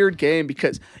is a weird game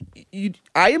because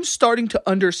I am starting to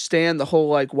understand the whole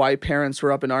like why parents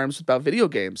were up in arms about video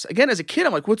games. Again, as a kid,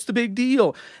 I'm like, what's the big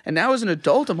deal? And now as an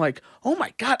adult, I'm like, oh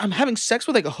my God, I'm having sex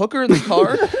with like a hooker in the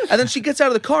car. And then she gets out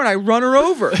of the car and I run her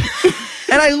over. And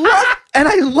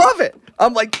I love it.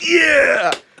 I'm like,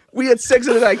 yeah. We had sex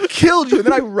and then I killed you and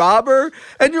then I rob her.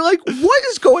 And you're like, what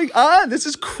is going on? This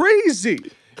is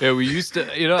crazy. Yeah, we used to.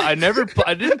 I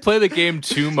didn't play the game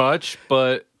too much,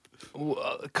 but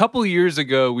a couple of years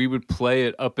ago, we would play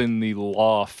it up in the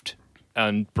loft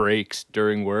on breaks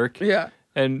during work. Yeah.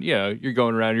 And you're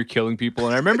going around, you're killing people.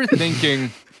 And I remember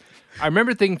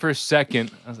thinking for a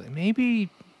second, I was like, maybe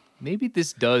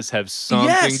this does have something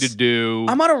Yes. to do.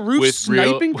 I'm on a roof with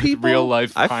sniping with people. real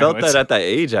life. I felt violence. that at that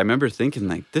age. I remember thinking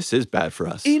like, this is bad for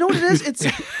us. You know what it is? It's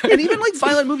and even like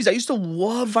violent movies. I used to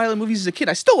love violent movies as a kid.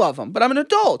 I still love them, but I'm an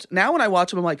adult now. When I watch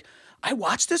them, I'm like, I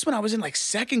watched this when I was in like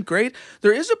second grade.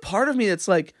 There is a part of me that's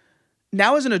like,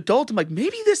 now as an adult, I'm like,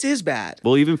 maybe this is bad.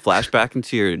 Well, even flashback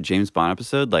into your James Bond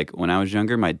episode, like when I was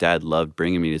younger, my dad loved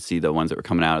bringing me to see the ones that were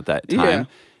coming out at that time. Yeah.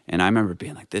 And I remember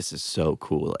being like, this is so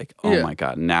cool. Like, oh Yeah. my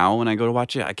God. Now when I go to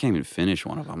watch it, I can't even finish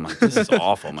one of them. I'm like, this is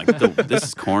awful. I'm like, this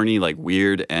is corny, like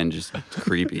weird, and just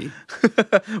creepy.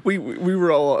 We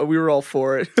were all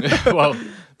for it. Well,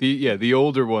 the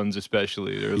older ones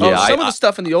especially. They're Oh, Yeah, some of the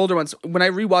stuff in the older ones, when I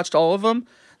rewatched all of them,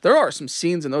 there are some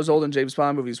scenes in those old James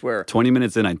Bond movies where, 20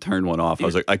 minutes in, I turned one off. I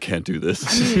was like, I can't do this.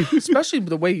 especially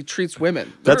the way he treats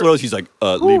women. That's what else he's like,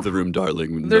 leave the room,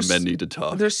 darling. The There's- men need to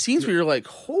talk. There's scenes where you're like,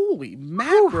 holy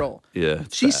mackerel. Yeah.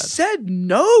 It's She bad. said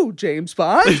no, James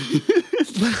Bond.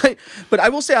 but I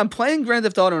will say, I'm playing Grand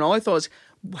Theft Auto, and all I thought was,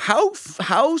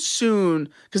 how soon?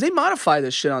 Because they modify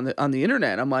this shit on the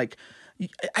internet. I'm like,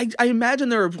 I imagine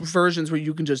there are versions where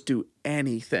you can just do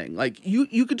anything. Like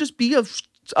you could just be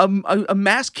a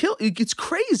mass kill. It's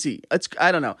crazy.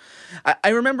 I don't know. I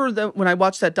remember that when I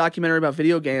watched that documentary about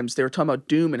video games, they were talking about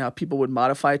Doom and how people would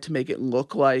modify it to make it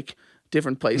look like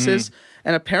different places.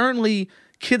 And apparently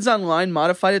kids online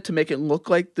modified it to make it look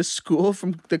like the school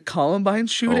from the Columbine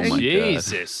shooting. Oh my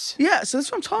Jesus. Yeah, so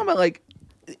that's what I'm talking about. Like,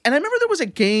 and I remember there was a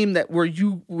game where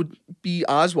you would be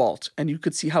Oswald and you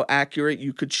could see how accurate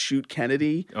you could shoot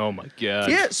Kennedy. Oh my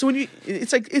God. Yeah, so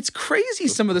it's crazy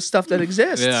some of the stuff that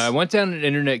exists. Yeah, I went down an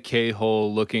internet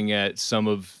K-hole looking at some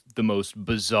of the most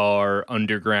bizarre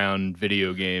underground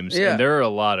video games, Yeah. and there are a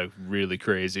lot of really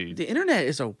crazy. The internet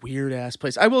is a weird ass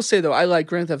place. I will say though, I like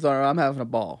Grand Theft Auto. I'm having a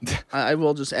ball. I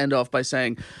will just end off by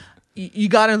saying, you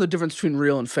got to know the difference between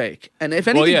real and fake. And if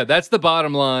anything, Well, yeah, that's the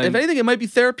bottom line. if anything, it might be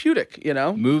therapeutic.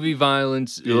 Movie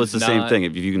violence Well, is it's the same not thing.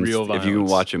 If you real can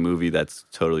violence. watch a movie that's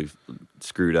totally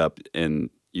screwed up and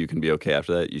you can be okay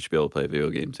after that, you should be able to play a video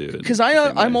game too. Because the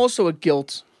same I'm way. also a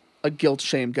guilt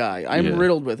shame guy. I'm Yeah.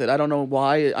 riddled with it. I don't know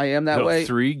why I am that No, way.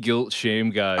 3 guilt shame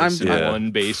guys in Yeah.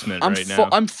 one basement I'm right now.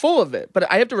 I'm full of it, but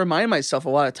I have to remind myself a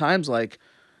lot of times, like,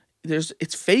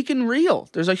 it's fake and real.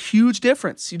 There's a huge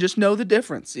difference. You just know the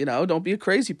difference. Don't be a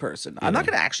crazy person. I'm not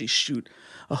gonna actually shoot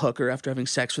a hooker after having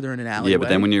sex with her in an alleyway. Yeah, but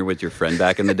then when you're with your friend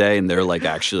back in the day and they're like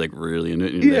actually like really into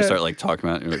it and Yeah. they start like talking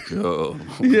about it, and you're like, oh,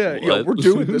 yeah, what? we're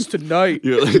doing this tonight.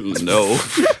 You're like, no.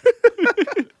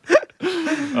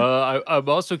 I'm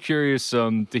also curious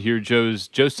to hear Joe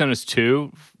sent us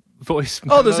 2 voice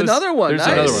Oh, there's memos. another one. There's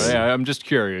another Nice. one. Yeah, I'm just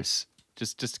curious.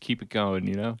 Just to keep it going,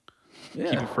 Keep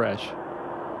Yeah. it fresh.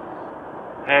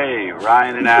 Hey,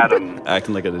 Ryan and Adam.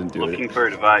 Acting like I didn't do Looking it for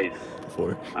advice.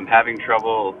 before. I'm having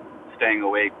trouble staying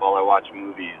awake while I watch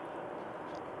movies.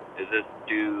 Is this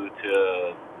due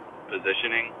to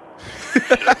positioning?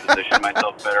 Should I position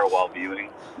myself better while viewing?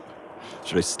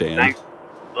 Should I stand? Thanks.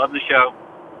 Love the show.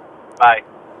 Bye.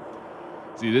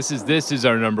 See, this is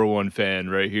our number 1 fan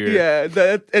right here.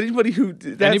 Yeah, anybody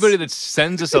Anybody that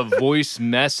sends us a voice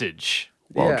message.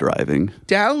 While Yeah. driving.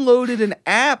 downloaded an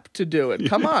app to do it.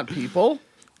 Come on, people.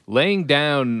 Laying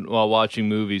down while watching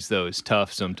movies, though, is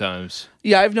tough sometimes.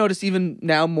 Yeah, I've noticed even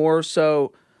now more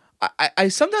so. I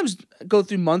sometimes go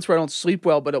through months where I don't sleep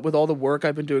well, but with all the work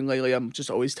I've been doing lately, I'm just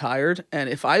always tired. And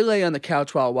if I lay on the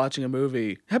couch while watching a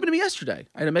movie, it happened to me yesterday.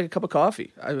 I had to make a cup of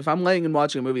coffee. If I'm laying and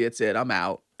watching a movie, that's it. I'm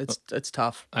out. It's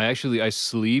tough. I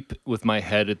sleep with my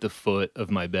head at the foot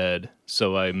of my bed,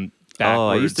 so I'm Oh,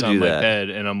 I backwards used to on do my that. bed,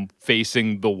 and I'm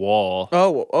facing the wall.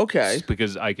 Oh, okay. Just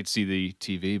because I could see the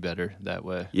TV better that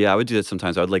way. Yeah, I would do that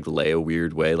sometimes. I would like lay a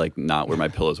weird way, like not where my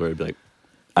pillows were. I'd be like,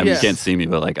 I mean, Yeah. you can't see me,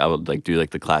 but like I would like do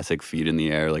like the classic feet in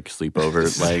the air, like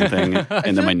sleepover laying thing,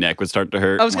 and then my neck would start to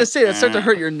hurt. I was gonna say that start to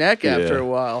hurt your neck after Yeah. a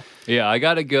while. Yeah, I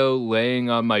gotta go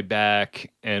laying on my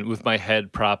back and with my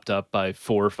head propped up by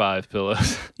 4 or 5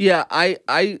 pillows. Yeah,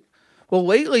 well,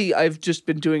 lately I've just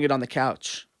been doing it on the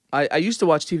couch. I used to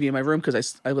watch TV in my room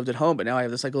because I lived at home, but now I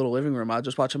have this like little living room. I'll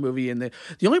just watch a movie, and the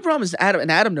only problem is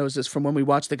Adam knows this from when we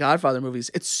watched the Godfather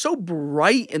movies. It's so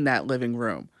bright in that living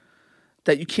room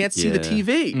that you can't see the Yeah.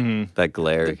 TV. That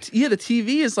glare. The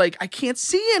TV is like I can't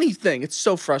see anything. It's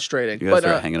so frustrating. You guys But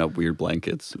start hanging up weird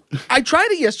blankets. I tried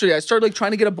it yesterday. I started like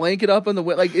trying to get a blanket up on the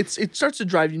like it starts to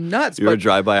drive you nuts. You ever But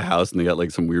drive by a house and they got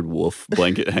like some weird wolf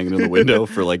blanket hanging in the window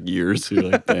for like years? You're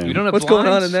like, damn. You don't have What's going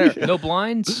on blinds? in there? No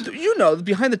blinds?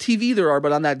 behind the TV there are,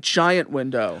 but on that giant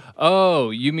window. Oh,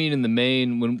 you mean in the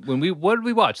main when we what did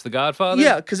we watch? The Godfather?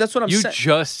 Yeah, because that's what I'm You saying.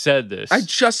 just said this. I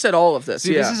just said all of this.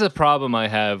 See, yeah. this is a problem I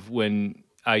have when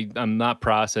I'm not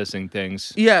processing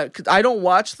things. Yeah, 'cause I don't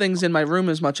watch things in my room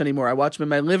as much anymore. I watch them in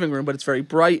my living room, but it's very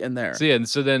bright in there. So yeah, and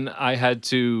so then I had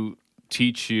to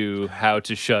teach you how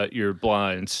to shut your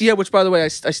blinds. Yeah, which by the way, I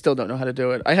still don't know how to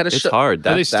do it. I had to It's shut. hard.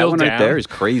 Are they That still one right down? there is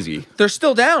crazy. They're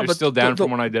still down. They're but still down from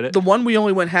when I did it? The one we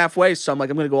only went halfway, so I'm like,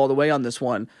 I'm going to go all the way on this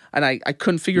one, and I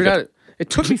couldn't figure it out. It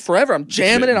took me forever. I'm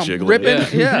jamming it. I'm Jiggling ripping.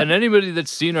 it. Yeah. And anybody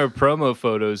that's seen our promo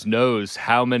photos knows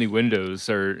how many windows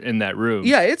are in that room.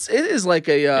 Yeah, it is like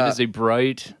a. It is a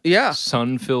bright, Yeah.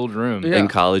 sun-filled room. Yeah. In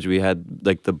college, we had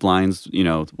like the blinds,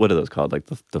 what are those called? Like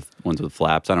the ones with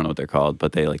flaps. I don't know what they're called,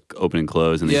 but they like open and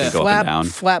close and they Yeah. can go up and down.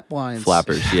 flap blinds.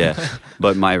 Flappers, yeah.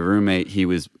 But my roommate, he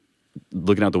was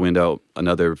looking out the window,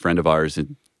 another friend of ours,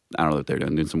 and I don't know what they're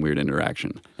doing some weird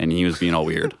interaction. And he was being all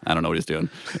weird. I don't know what he's doing.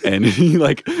 And he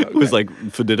was like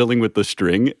fiddling with the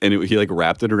string and he like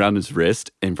wrapped it around his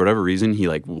wrist. And for whatever reason, he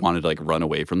like wanted to like run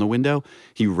away from the window.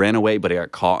 He ran away, but it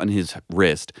got caught on his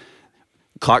wrist.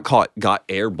 Got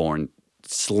airborne,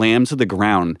 slammed to the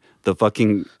ground. The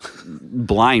fucking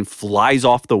blind flies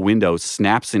off the window,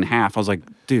 snaps in half. I was like,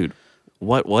 dude,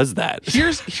 what was that?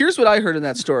 Here's what I heard in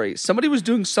that story. Somebody was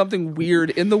doing something weird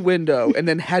in the window and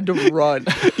then had to run.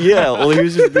 Yeah, well, he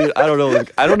was just being, I don't know.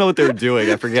 Like, I don't know what they were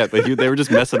doing. I forget, but they were just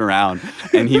messing around,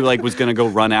 and he like was gonna go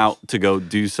run out to go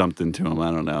do something to him. I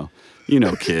don't know. You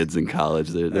know, kids in college,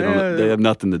 they have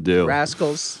nothing to do.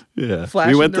 Rascals. Yeah,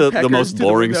 flashing we went their to the peckers most to the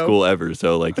boring window. school ever.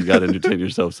 So like, you got to entertain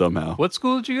yourself somehow. What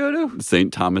school did you go to?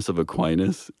 St. Thomas of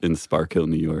Aquinas in Sparkhill,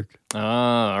 New York.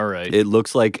 Ah, all right. It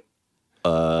looks like,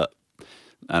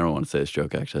 I don't want to say this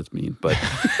joke. Actually, that's mean, but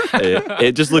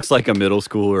it just looks like a middle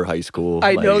school or high school.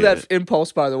 I know like, that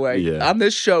impulse, by the way. Yeah. On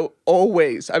this show,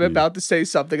 always, I'm about to say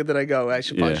something and then I go, I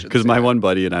should probably Yeah, shouldn't because say my that. one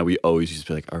buddy and I, we always used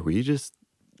to be like, are we just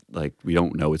like we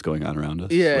don't know what's going on around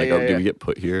us? Yeah, like, yeah, do yeah. we get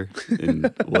put here?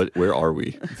 And where are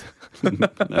we? All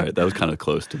right, that was kind of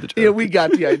close to the joke. Yeah, we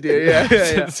got the idea.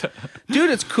 Yeah. Dude,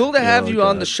 it's cool to have Oh, you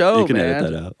on the God. show, You can man.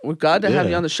 edit that out. We're glad to have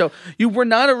you Yeah. on the show. You were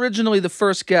not originally the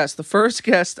first guest. The first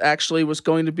guest actually was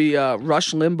going to be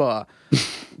Rush Limbaugh,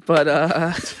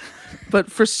 but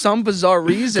for some bizarre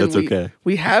reason, That's okay.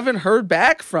 we haven't heard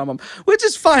back from him, which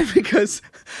is fine because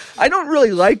I don't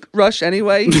really like Rush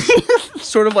anyway. He's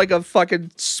sort of like a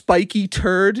fucking spiky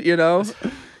turd, you know.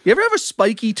 You ever have a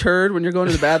spiky turd when you're going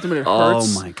to the bathroom and it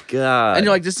hurts? Oh my god! And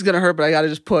you're like, this is gonna hurt, but I gotta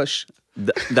just push.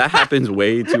 That happens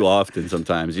way too often.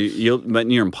 Sometimes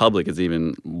when you're in public, it's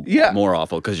even Yeah. more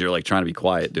awful because you're like trying to be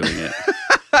quiet doing it.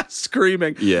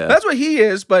 Screaming. Yeah. That's what he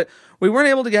is, but we weren't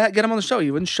able to get him on the show.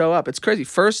 He wouldn't show up. It's crazy.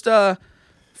 First it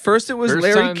was First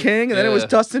Larry time- King, and then it was yeah.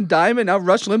 Dustin Diamond, now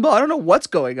Rush Limbaugh. I don't know what's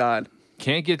going on.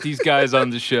 Can't get these guys on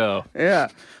the show. Yeah.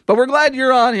 But we're glad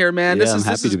you're on here, man. Yeah, This I'm is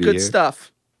happy to be good here.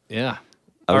 stuff. Yeah.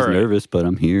 I was All right. nervous, but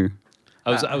I'm here.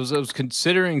 I was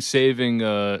considering saving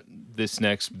this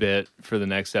next bit for the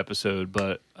next episode,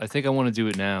 but I think I want to do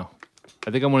it now.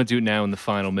 I think I want to do it now in the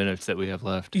final minutes that we have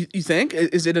left. You think?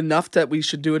 Is it enough that we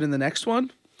should do it in the next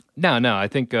one? No, I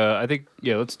think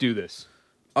yeah, let's do this.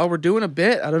 Oh, we're doing a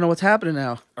bit. I don't know what's happening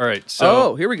now. All right.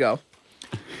 So Here we go.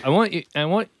 I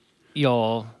want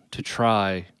y'all to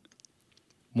try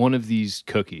one of these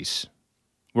cookies.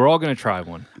 We're all going to try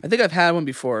one. I think I've had one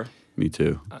before. Me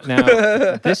too.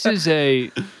 Now, this is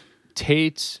a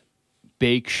Tate's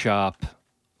Bake Shop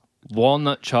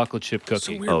walnut chocolate chip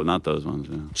cookie. weird. Oh, not those ones.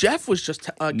 Yeah. Jeff was just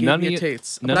gave None me of a you-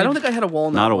 taste. none But I don't of- think I had a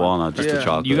walnut. Not a one. walnut, just Yeah. a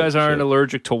chocolate. You guys aren't chip.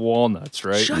 allergic to walnuts,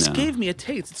 right? Just No. gave me a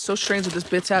taste. It's so strange that this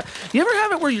bit's out. You ever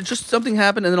have it where you just something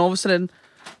happened and then all of a sudden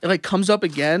it like comes up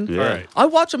again? Yeah. All right. I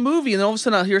watch a movie and then all of a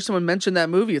sudden I'll hear someone mention that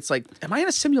movie. It's like, am I in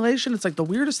a simulation? It's like the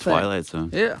weirdest thing. Twilight Zone.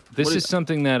 Yeah. This What is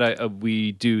something that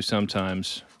we do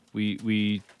sometimes.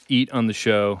 We eat on the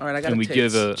show, All right, I got and a we taste.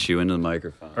 give a. Chew into the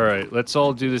microphone. All right, let's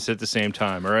all do this at the same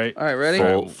time. All right. All right, ready?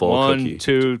 Full One, cookie.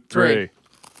 2, 3.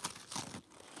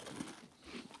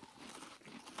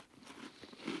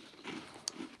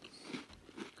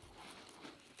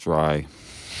 Dry.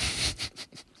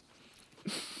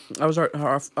 I was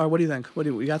what do you think?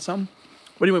 We got some?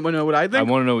 What do you want to know what I I think?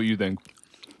 want to know what you think.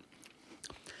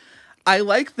 I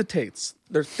like the Tates.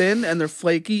 They're thin and they're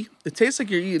flaky. It tastes like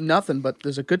you're eating nothing, but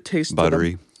there's a good taste to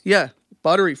Buttery. them. Yeah,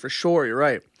 buttery for sure. You're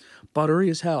right. Buttery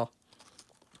as hell.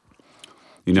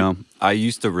 You know, I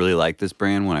used to really like this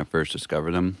brand when I first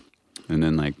discovered them. And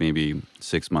then like maybe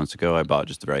 6 months ago, I bought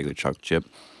just a regular chocolate chip.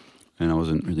 And I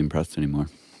wasn't really impressed anymore.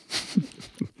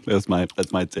 That's my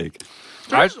take.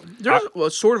 There's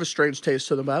sort of a strange taste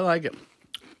to them, but I like it.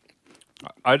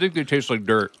 I think they taste like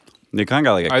dirt. They kind of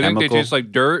got like a I think chemical. they taste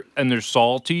like dirt, and they're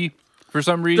salty for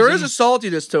some reason. There is a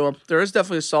saltiness to them. There is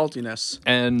definitely a saltiness.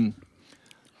 And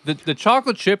the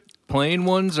chocolate chip plain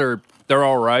ones they're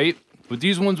all right, but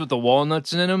these ones with the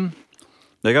walnuts in them,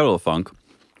 They got a little funk.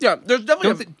 Yeah, there's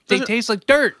definitely they taste like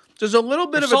dirt. there's a little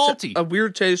bit They're of salty. a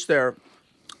weird taste there.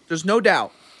 There's no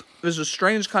doubt. There's a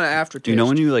strange kind of aftertaste. Do you know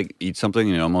when you like eat something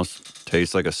and it almost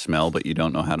tastes like a smell, but you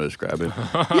don't know how to describe it?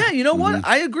 Yeah, you know what?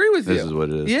 I agree with you. This is what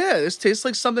it is. Yeah, this tastes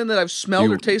like something that I've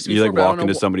smelled or tasted you before. like but I walk don't know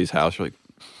into somebody's house, you're like,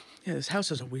 Yeah, this house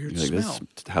has a weird you're like smell.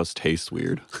 this house tastes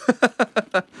weird.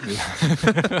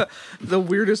 The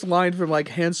weirdest line from like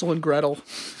Hansel and Gretel.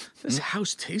 This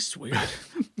house tastes weird.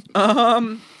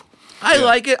 I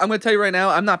like it. I'm gonna tell you right now.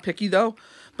 I'm not picky though,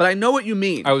 but I know what you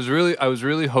mean. I was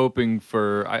really hoping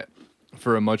for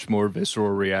a much more visceral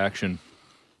reaction.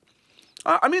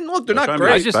 I mean, look, they're not trying to be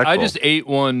great. I just Respectful. ate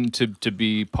one to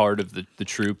be part of the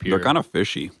troop here. They're kind of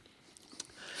fishy.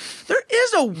 There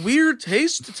is a weird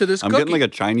taste to this I'm cookie. getting like a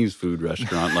Chinese food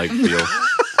restaurant like feel.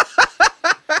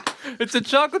 It's a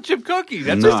chocolate chip cookie.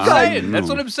 That's No, what I'm saying. no. That's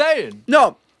what I'm saying.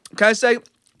 No, can I say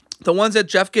the ones that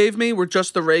Jeff gave me were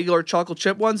just the regular chocolate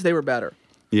chip ones. They were better.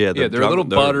 Yeah, Yeah, they're a little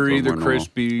buttery. They're more normal.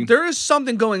 crispy. There is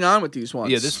something going on with these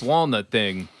ones. Yeah, this walnut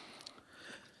thing.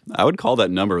 I would call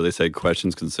that number where they say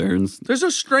questions, concerns. There's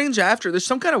a strange after. There's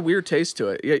some kind of weird taste to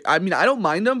it. Yeah, I mean, I don't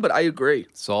mind them, but I agree.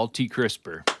 Salty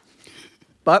crisper.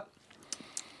 But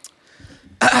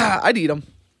I'd eat them.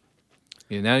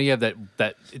 Yeah, now you have that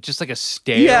it's just like a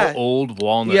stale old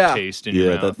walnut taste in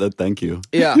your mouth. Thank you.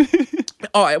 Yeah.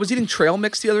 Oh, I was eating trail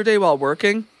mix the other day while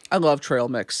working. I love trail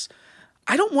mix.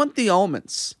 I don't want the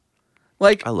almonds.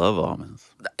 Like, I love almonds.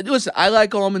 listen, I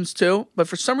like almonds too, but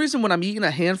for some reason when I'm eating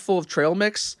a handful of trail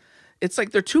mix, it's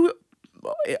like they're too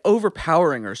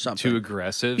overpowering or something. Too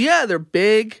aggressive. Yeah, they're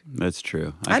big. That's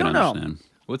true. I can don't know. understand.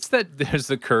 What's that? There's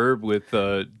the curb with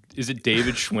is it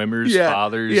David Schwimmer's Yeah,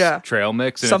 father's yeah. trail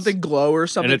mix? And Something glow or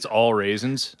something. and it's all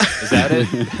raisins. Is that it?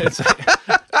 It's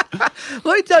like,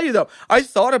 Let me tell you though, I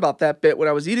thought about that bit when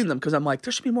I was eating them because I'm like,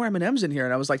 there should be more M&Ms in here,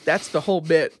 and I was like, that's the whole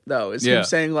bit though. Is Yeah. him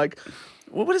saying like,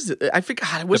 what is it? I think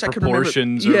God, I wish I could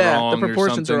proportions remember. are Yeah, wrong the or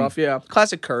proportions are something. off. Yeah,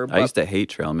 classic curb. I used to hate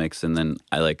trail mix, and then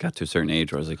I like got to a certain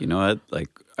age where I was like, you know what? Like,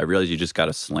 I realized you just got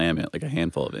to slam it like a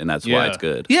handful of it, and that's why Yeah. it's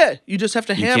good. Yeah, you just have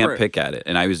to You hammer can't it. pick at it,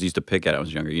 and I used to pick at it when I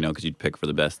was younger, because you'd pick for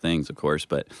the best things, of course.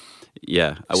 But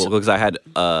yeah, because I had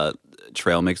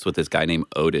trail mix with this guy named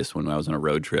Otis when I was on a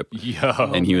road trip.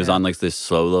 yo. And he was on like this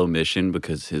solo mission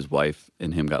because his wife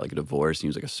and him got like a divorce. He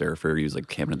was like a surfer. He was like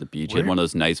camping at the beach. He had Where- one of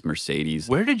those nice Mercedes.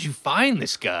 Where did you find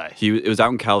this guy? It was out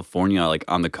in California, like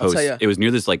on the coast. tell ya. It was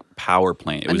near this like power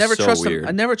plant. It I was never so trust weird. him.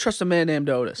 I never trust a man named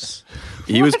Otis.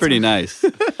 He was pretty nice.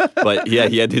 But yeah,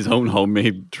 he had his own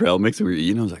homemade trail mix, and we were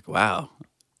eating. I was like, wow,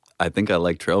 I think I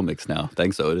like trail mix now.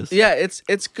 Thanks, Otis. Yeah,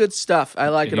 it's good stuff. I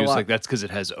like And it he a was lot. like, that's because it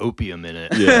has opium in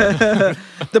it. Yeah.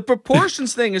 The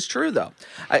proportions thing is true though.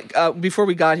 Before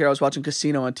we got here, I was watching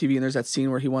Casino on TV, and there's that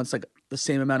scene where he wants like the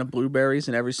same amount of blueberries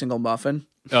in every single muffin.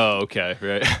 Oh, okay,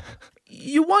 right.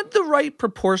 You want the right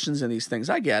proportions in these things.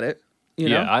 I get it. You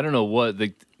know? Yeah, I don't know what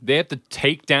they have to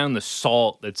take down the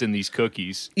salt that's in these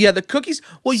cookies. Yeah, the cookies.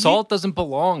 Well, Salt doesn't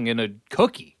belong in a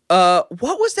cookie. What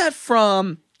was that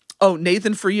from? Oh,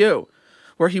 Nathan For You,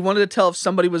 where he wanted to tell if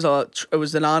somebody was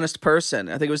an honest person.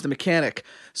 I think it was the mechanic.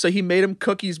 So he made him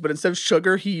cookies, but instead of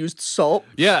sugar, he used salt.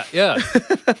 Yeah, yeah.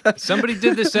 Somebody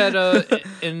did this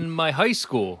in my high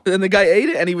school. And the guy ate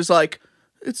it, and he was like,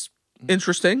 "It's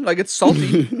interesting. Like it's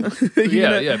salty."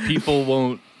 Yeah. People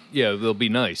won't. Yeah, they'll be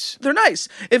nice. They're nice.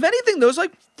 If anything,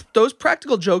 those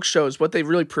practical joke shows, what they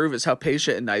really prove is how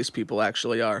patient and nice people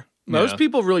actually are. Most Yeah.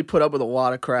 people really put up with a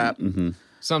lot of crap.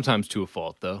 Sometimes to a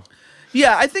fault, though.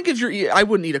 Yeah, I think I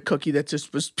wouldn't eat a cookie that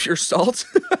just was pure salt.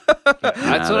 That's what that's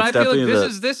I feel like.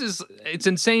 definitely This is. It's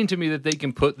insane to me that they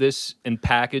can put this and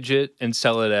package it and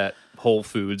sell it at Whole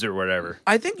Foods or whatever.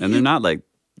 I think And they're not like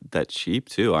that cheap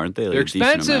too, aren't they? Like They're a decent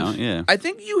expensive. amount. Yeah. I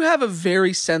think you have a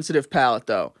very sensitive palate,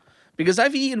 though, because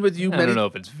I've eaten with you I many. don't know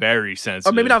if it's very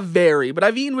sensitive. Or maybe not very, but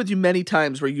I've eaten with you many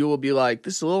times where you will be like,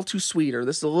 "This is a little too sweet," or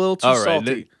 "This is a little too All right,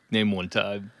 salty." name one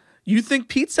time. You think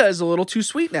pizza is a little too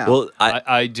sweet now? Well,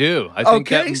 I do. I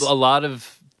think Okay. that a lot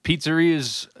of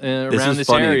pizzerias around is this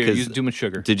funny area are 'cause using too much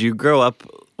sugar. did you grow up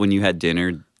when you had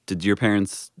dinner? Did your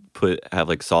parents have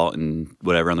like salt and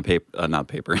whatever on the paper, not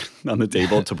paper, on the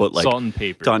table to put like Salt and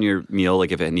paper. on your meal,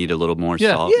 like if it needed a little more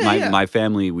Yeah. salt? Yeah. My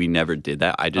family, we never did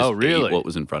that. I just Oh, really? ate what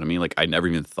was in front of me. Like I never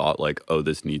even thought like, oh,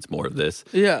 this needs more of this.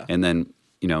 Yeah. And then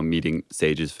meeting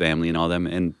Sage's family and all them,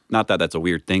 and not that that's a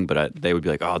weird thing, but they would be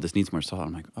like, oh, this needs more salt.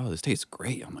 I'm like, oh, this tastes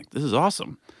great. I'm like, this is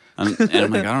awesome. And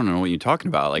I'm like, I don't know what you're talking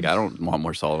about. Like, I don't want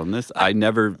more salt on this. I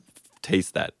never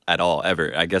taste that at all,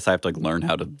 ever. I guess I have to like learn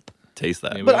how to taste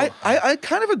that. Maybe. But I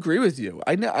kind of agree with you.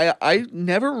 I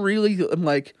never really am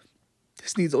like,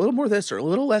 this needs a little more this or a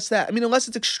little less that. I mean, unless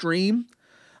it's extreme.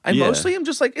 I Yeah. mostly am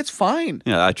just like, it's fine.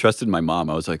 Yeah, I trusted my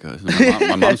mom. I was like,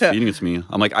 my mom's feeding it to me.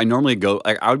 I'm like, I normally go,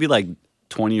 I would be like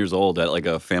 20 years old at like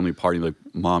a family party, like,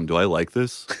 Mom, do I like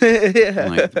this? I'm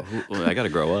like, I got to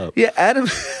grow up. Yeah, Adam.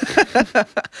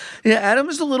 Yeah, Adam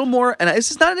is a little more, and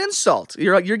this is not an insult.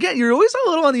 You're always a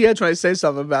little on the edge when I say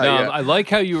something about No, you. I like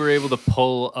how you were able to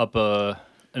pull up an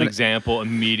example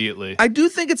immediately. I do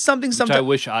think it's something. which I Sometimes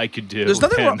wish I could do. there's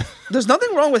nothing Tim. wrong. There's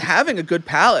nothing wrong with having a good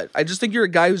palate. I just think you're a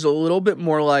guy who's a little bit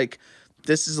more like,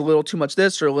 this is a little too much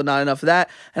this or not enough of that,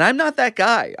 and I'm not that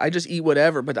guy. I just eat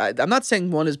whatever. But I'm not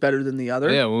saying one is better than the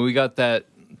other. Yeah, when we got that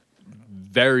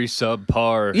very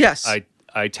subpar Yes.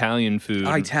 Italian food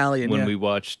Italian, when yeah. we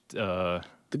watched The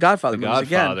Godfather. The movies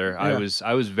again. Godfather, Yeah.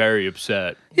 I was very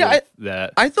upset Yeah, with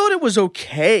that. I thought it was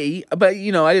okay, but I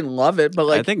didn't love it. But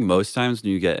I like, think most times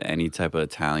when you get any type of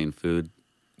Italian food,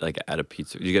 like at a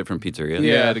pizza, you get it from pizzeria.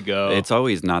 yeah, to go. It's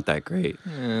always not that great.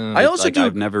 I also Like, do.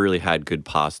 I've never really had good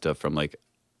pasta from like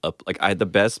I had the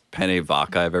best penne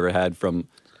vodka I've ever had from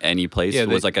any place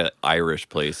was like an Irish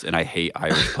place, and I hate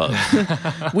Irish pubs.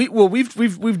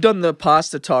 We've done the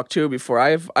pasta talk too before.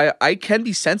 I can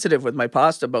be sensitive with my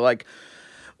pasta, but like,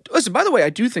 listen. By the way, I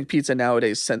do think pizza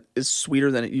nowadays is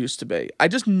sweeter than it used to be. I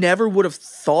just never would have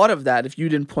thought of that if you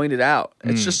didn't point it out.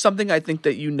 It's just something I think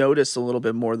that you notice a little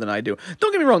bit more than I do.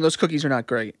 Don't get me wrong; those cookies are not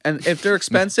great, and if they're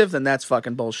expensive, then that's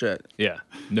fucking bullshit. Yeah,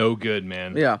 no good,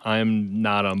 man. Yeah. I'm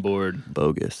not on board.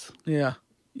 Bogus. Yeah,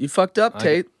 you fucked up,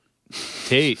 Tate.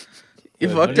 Tate. You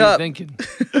what fucked are you up. thinking?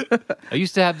 I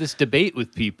used to have this debate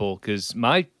with people because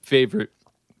my favorite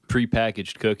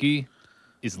prepackaged cookie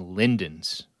is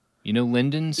Linden's. You know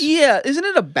Linden's? Yeah, isn't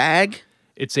it a bag?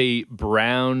 It's a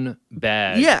brown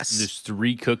bag. Yes. There's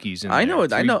 3 cookies in there. I know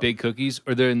it. I 3 know. big cookies.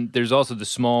 Or there's also the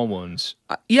small ones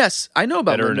Yes, I know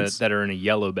about that are Linden's. in a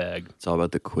yellow bag. It's all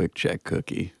about the quick check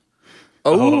cookie.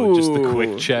 Oh, just the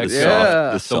quick check. The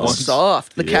Yeah, soft- the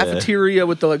soft. The Yeah. cafeteria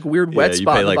with the like weird wet you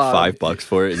spot. pay in the like bottom. $5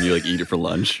 for it, and you like eat it for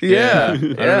lunch. Yeah, I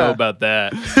don't know about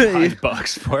that.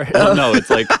 $5 for it. Well, no,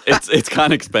 it's like it's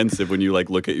kind of expensive when you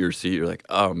like look at your receipt. You're like,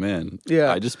 oh man,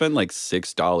 Yeah. I just spent like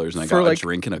 $6 and I For, got like, a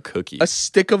drink and a cookie. a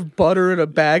stick of butter and a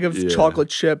bag of Yeah. chocolate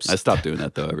chips. I stopped doing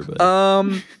that though, everybody.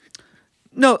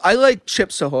 No, I like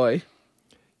Chips Ahoy.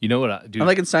 You know what, dude? I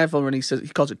like in Seinfeld when he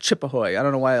calls it Chip Ahoy. I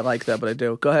don't know why I like that, but I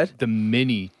do. Go ahead. the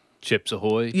mini Chips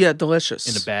Ahoy. Yeah, delicious.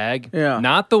 In a bag. Yeah.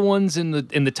 Not the ones in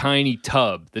the tiny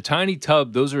tub. The tiny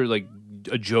tub, those are like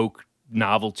a joke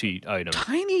novelty item.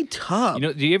 Tiny tub. You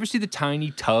know, do you ever see the tiny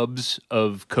tubs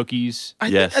of cookies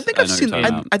Yes, I think I I've know what seen. you're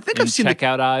talking about. I think in I've seen. The,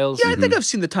 checkout aisles? yeah, I think I've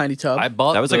seen the tiny tub. I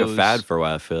bought that was like a those. fad for a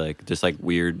while. I feel like just like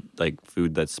weird like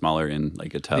food that's smaller in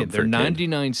like a tub. Yeah, for they're a kid.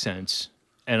 99 cents.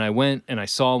 And I went and I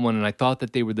saw one and I thought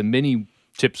that they were the mini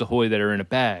Chips Ahoy that are in a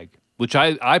bag, which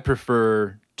I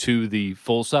prefer to the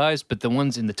full size, but the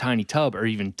ones in the tiny tub are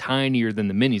even tinier than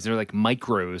the minis. They're like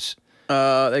micros.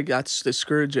 They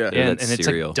screwed you. And that's it's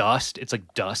cereal. like dust. It's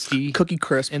like dusty Cookie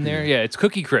crisp. in there. Yeah, it's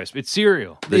Cookie Crisp. It's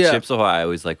cereal. The Yeah. Chips Ahoy I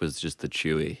always like was just the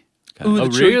chewy. Ooh, Oh, the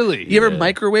chewy- really? You ever Yeah.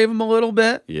 microwave them a little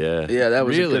bit? Yeah. Yeah, that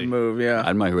was a Really? good move. Yeah.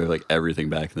 I'd microwave like everything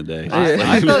back in the day.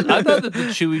 I thought that the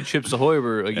chewy Chips Ahoy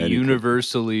were like Any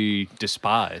universally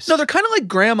despised. No, they're kind of like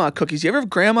grandma cookies. You ever have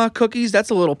grandma cookies? That's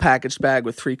a little packaged bag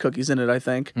with 3 cookies in it, I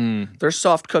think. They're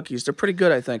soft cookies. They're pretty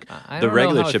good, I think. I The don't know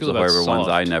regular how I Chips feel Ahoy about were ones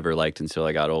I soft. never liked until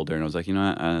I got older, and I was like, you know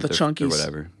what, The they're chunkies.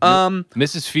 whatever.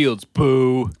 Mrs. Fields,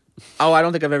 boo. Oh, I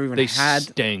don't think I've ever even They had.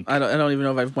 stink. I don't even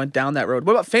know if I've went down that road.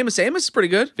 What about Famous Amos? Is pretty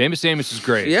good. Famous Amos is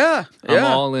great. Yeah, I'm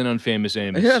yeah. all in on Famous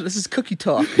Amos. Yeah, this is cookie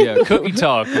talk. Yeah, Cookie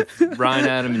Talk with Ryan,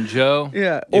 Adam, and Joe.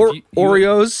 Yeah, If you-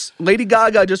 Oreos. Lady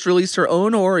Gaga just released her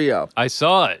own Oreo. I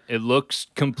saw it. It looks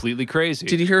completely crazy.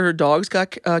 Did you hear her dogs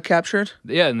got captured?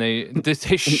 Yeah, and they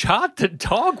shot the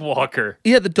dog walker.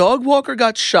 Yeah, the dog walker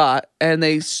got shot, and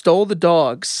they stole the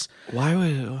dogs. Why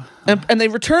would? And they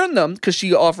returned them because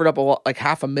she offered up like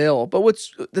 $500,000. But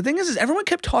the thing is everyone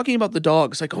kept talking about the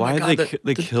dogs. Like, oh Why my god,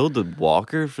 they killed the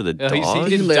walker for the dog? He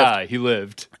didn't lived. die. He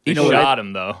lived. They know what shot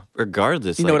him though.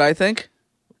 Regardless, you know what I think?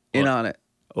 In on it.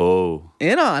 Oh,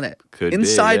 In on it. Could be,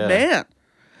 Inside yeah. man.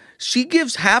 She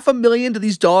gives $500,000 to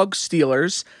these dog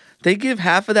stealers. They give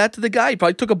half of that to the guy. He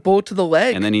probably took a bullet to the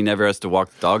leg. and then he never has to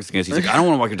walk the dogs again. He's like, I don't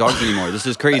want to walk your dogs anymore. This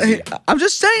is crazy. I'm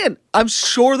just saying. I'm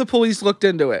sure the police looked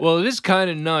into it. Well, it is kind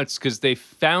of nuts because they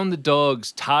found the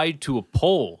dogs tied to a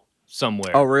pole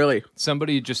somewhere. Oh, really?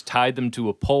 Somebody just tied them to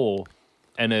a pole,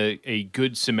 and a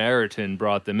good Samaritan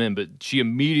brought them in. But she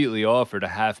immediately offered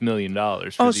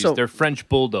 $500,000 for Oh, these. so- They're French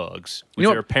bulldogs, which You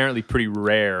know- are apparently pretty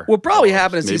rare. What probably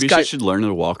happened is Maybe these she guys. should learn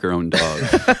to walk her own dog.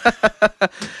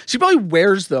 She probably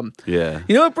wears them. Yeah.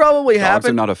 You know what probably Dogs are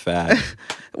happened? not a fad.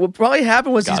 What probably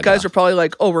happened was these Gaga. guys are probably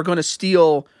like, oh, we're going to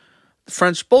steal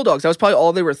French bulldogs. That was probably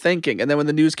all they were thinking. And then when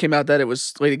the news came out that it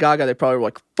was Lady Gaga, they probably were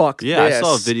like, fuck Yeah, I this.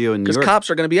 saw a video in New Because York. cops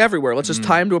are going to be everywhere. Let's just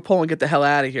tie him to a pole and get the hell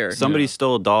out of here. Somebody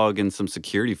stole a dog and some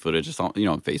security footage. It's on,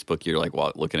 on Facebook. You're like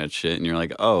looking at shit, and you're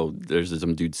like, oh, there's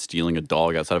some dude stealing a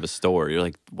dog outside of a store. You're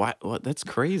like, what? That's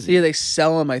crazy. Yeah, they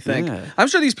sell them, I think. Yeah. I'm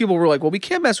sure these people were like, well, we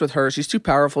can't mess with her. She's too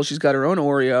powerful. She's got her own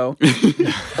Oreo.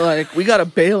 Like, we got to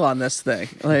bail on this thing.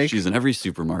 Like, She's in every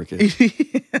supermarket.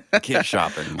 Can't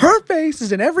shop anymore. her face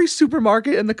is in every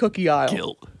supermarket in the cookie aisle.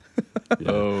 Guilt.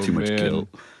 Yeah, Oh, too much man. guilt.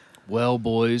 Well,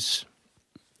 boys,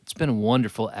 it's been a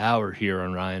wonderful hour here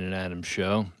on Ryan and Adam's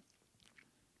show.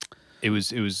 It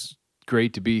was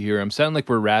great to be here. I'm sounding like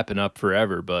we're wrapping up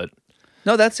forever, but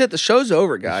No, that's it. The show's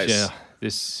over, guys. yeah,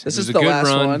 this This was is a the good last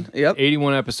run. one. Yep.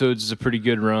 81 episodes is a pretty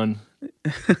good run.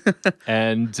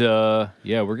 And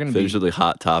yeah, we're gonna Finish be with the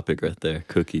hot topic right there.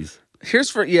 Cookies. Here's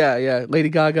for Lady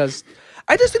Gaga's.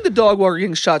 I just think the dog while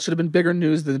getting shot should have been bigger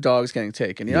news than the dogs getting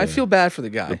taken. You know, I feel bad for the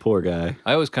guy. The poor guy.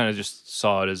 I always kind of just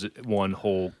saw it as one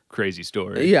whole crazy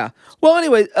story. Yeah. Well,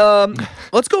 anyway,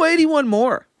 let's go 81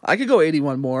 more. I could go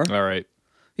 81 more. All right.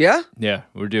 Yeah? Yeah,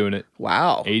 we're doing it.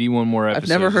 Wow. 81 more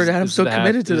episodes. I've never heard Adam so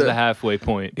committed to this is the the halfway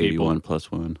point. People. 81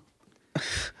 plus 1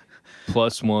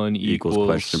 Plus 1 equals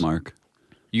question mark.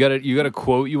 You got a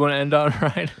quote you want to end on,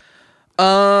 right?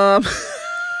 I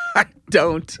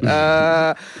don't.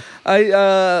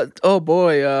 Oh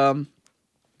boy.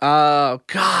 Oh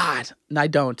God. I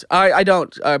don't. I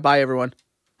don't. All right, bye everyone.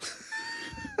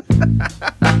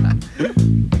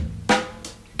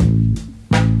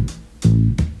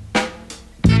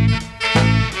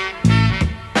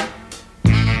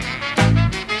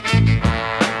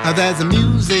 How there's a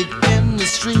music in the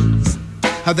streets,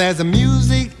 how there's a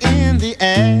music in the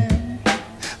air,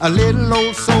 a little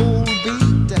old soul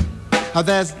beat, how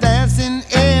there's dancing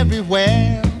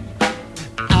everywhere.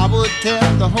 I would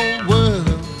tell the whole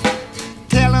world,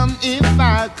 tell them if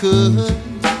I could,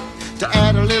 to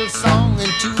add a little song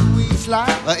into each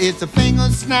life. It's a finger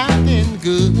snapping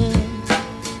good.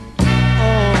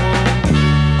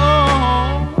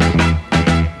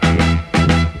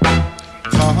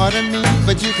 Pardon me,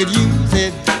 but you could use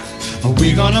it.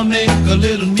 We're gonna make a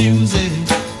little music.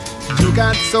 You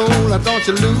got soul, don't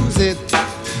you lose it.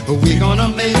 We're gonna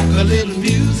make a little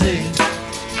music.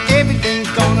 Everything's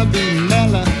gonna be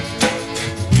mellow.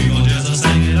 We're gonna just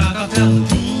sing it a cappella.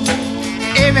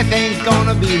 Everything's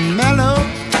gonna be mellow.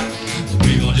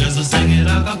 We're gonna just sing it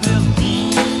a cappella.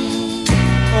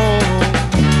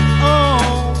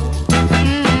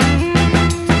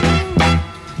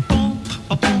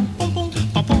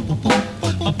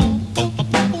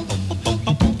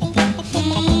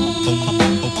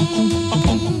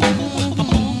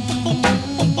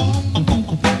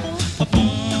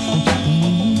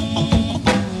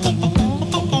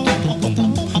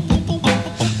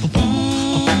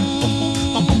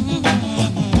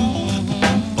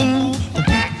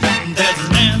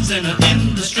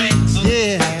 In the streets,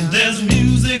 yeah. There's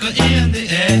music in the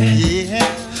air,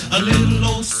 yeah. A little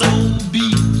old soul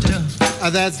beat,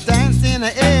 that's dancing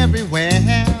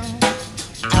everywhere.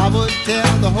 I would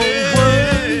tell the whole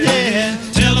world, yeah.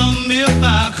 Tell them if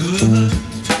I could,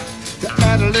 to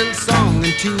add a little song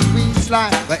into each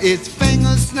life, but it's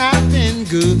finger snapping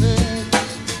good.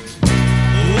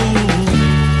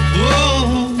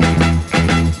 Oh,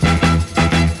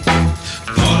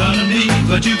 pardon me,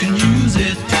 but you can use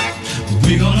it.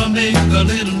 We're gonna make a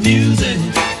little music.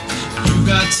 You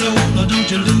got soul, or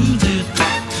don't you lose it.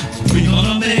 We're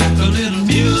gonna make a little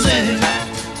music.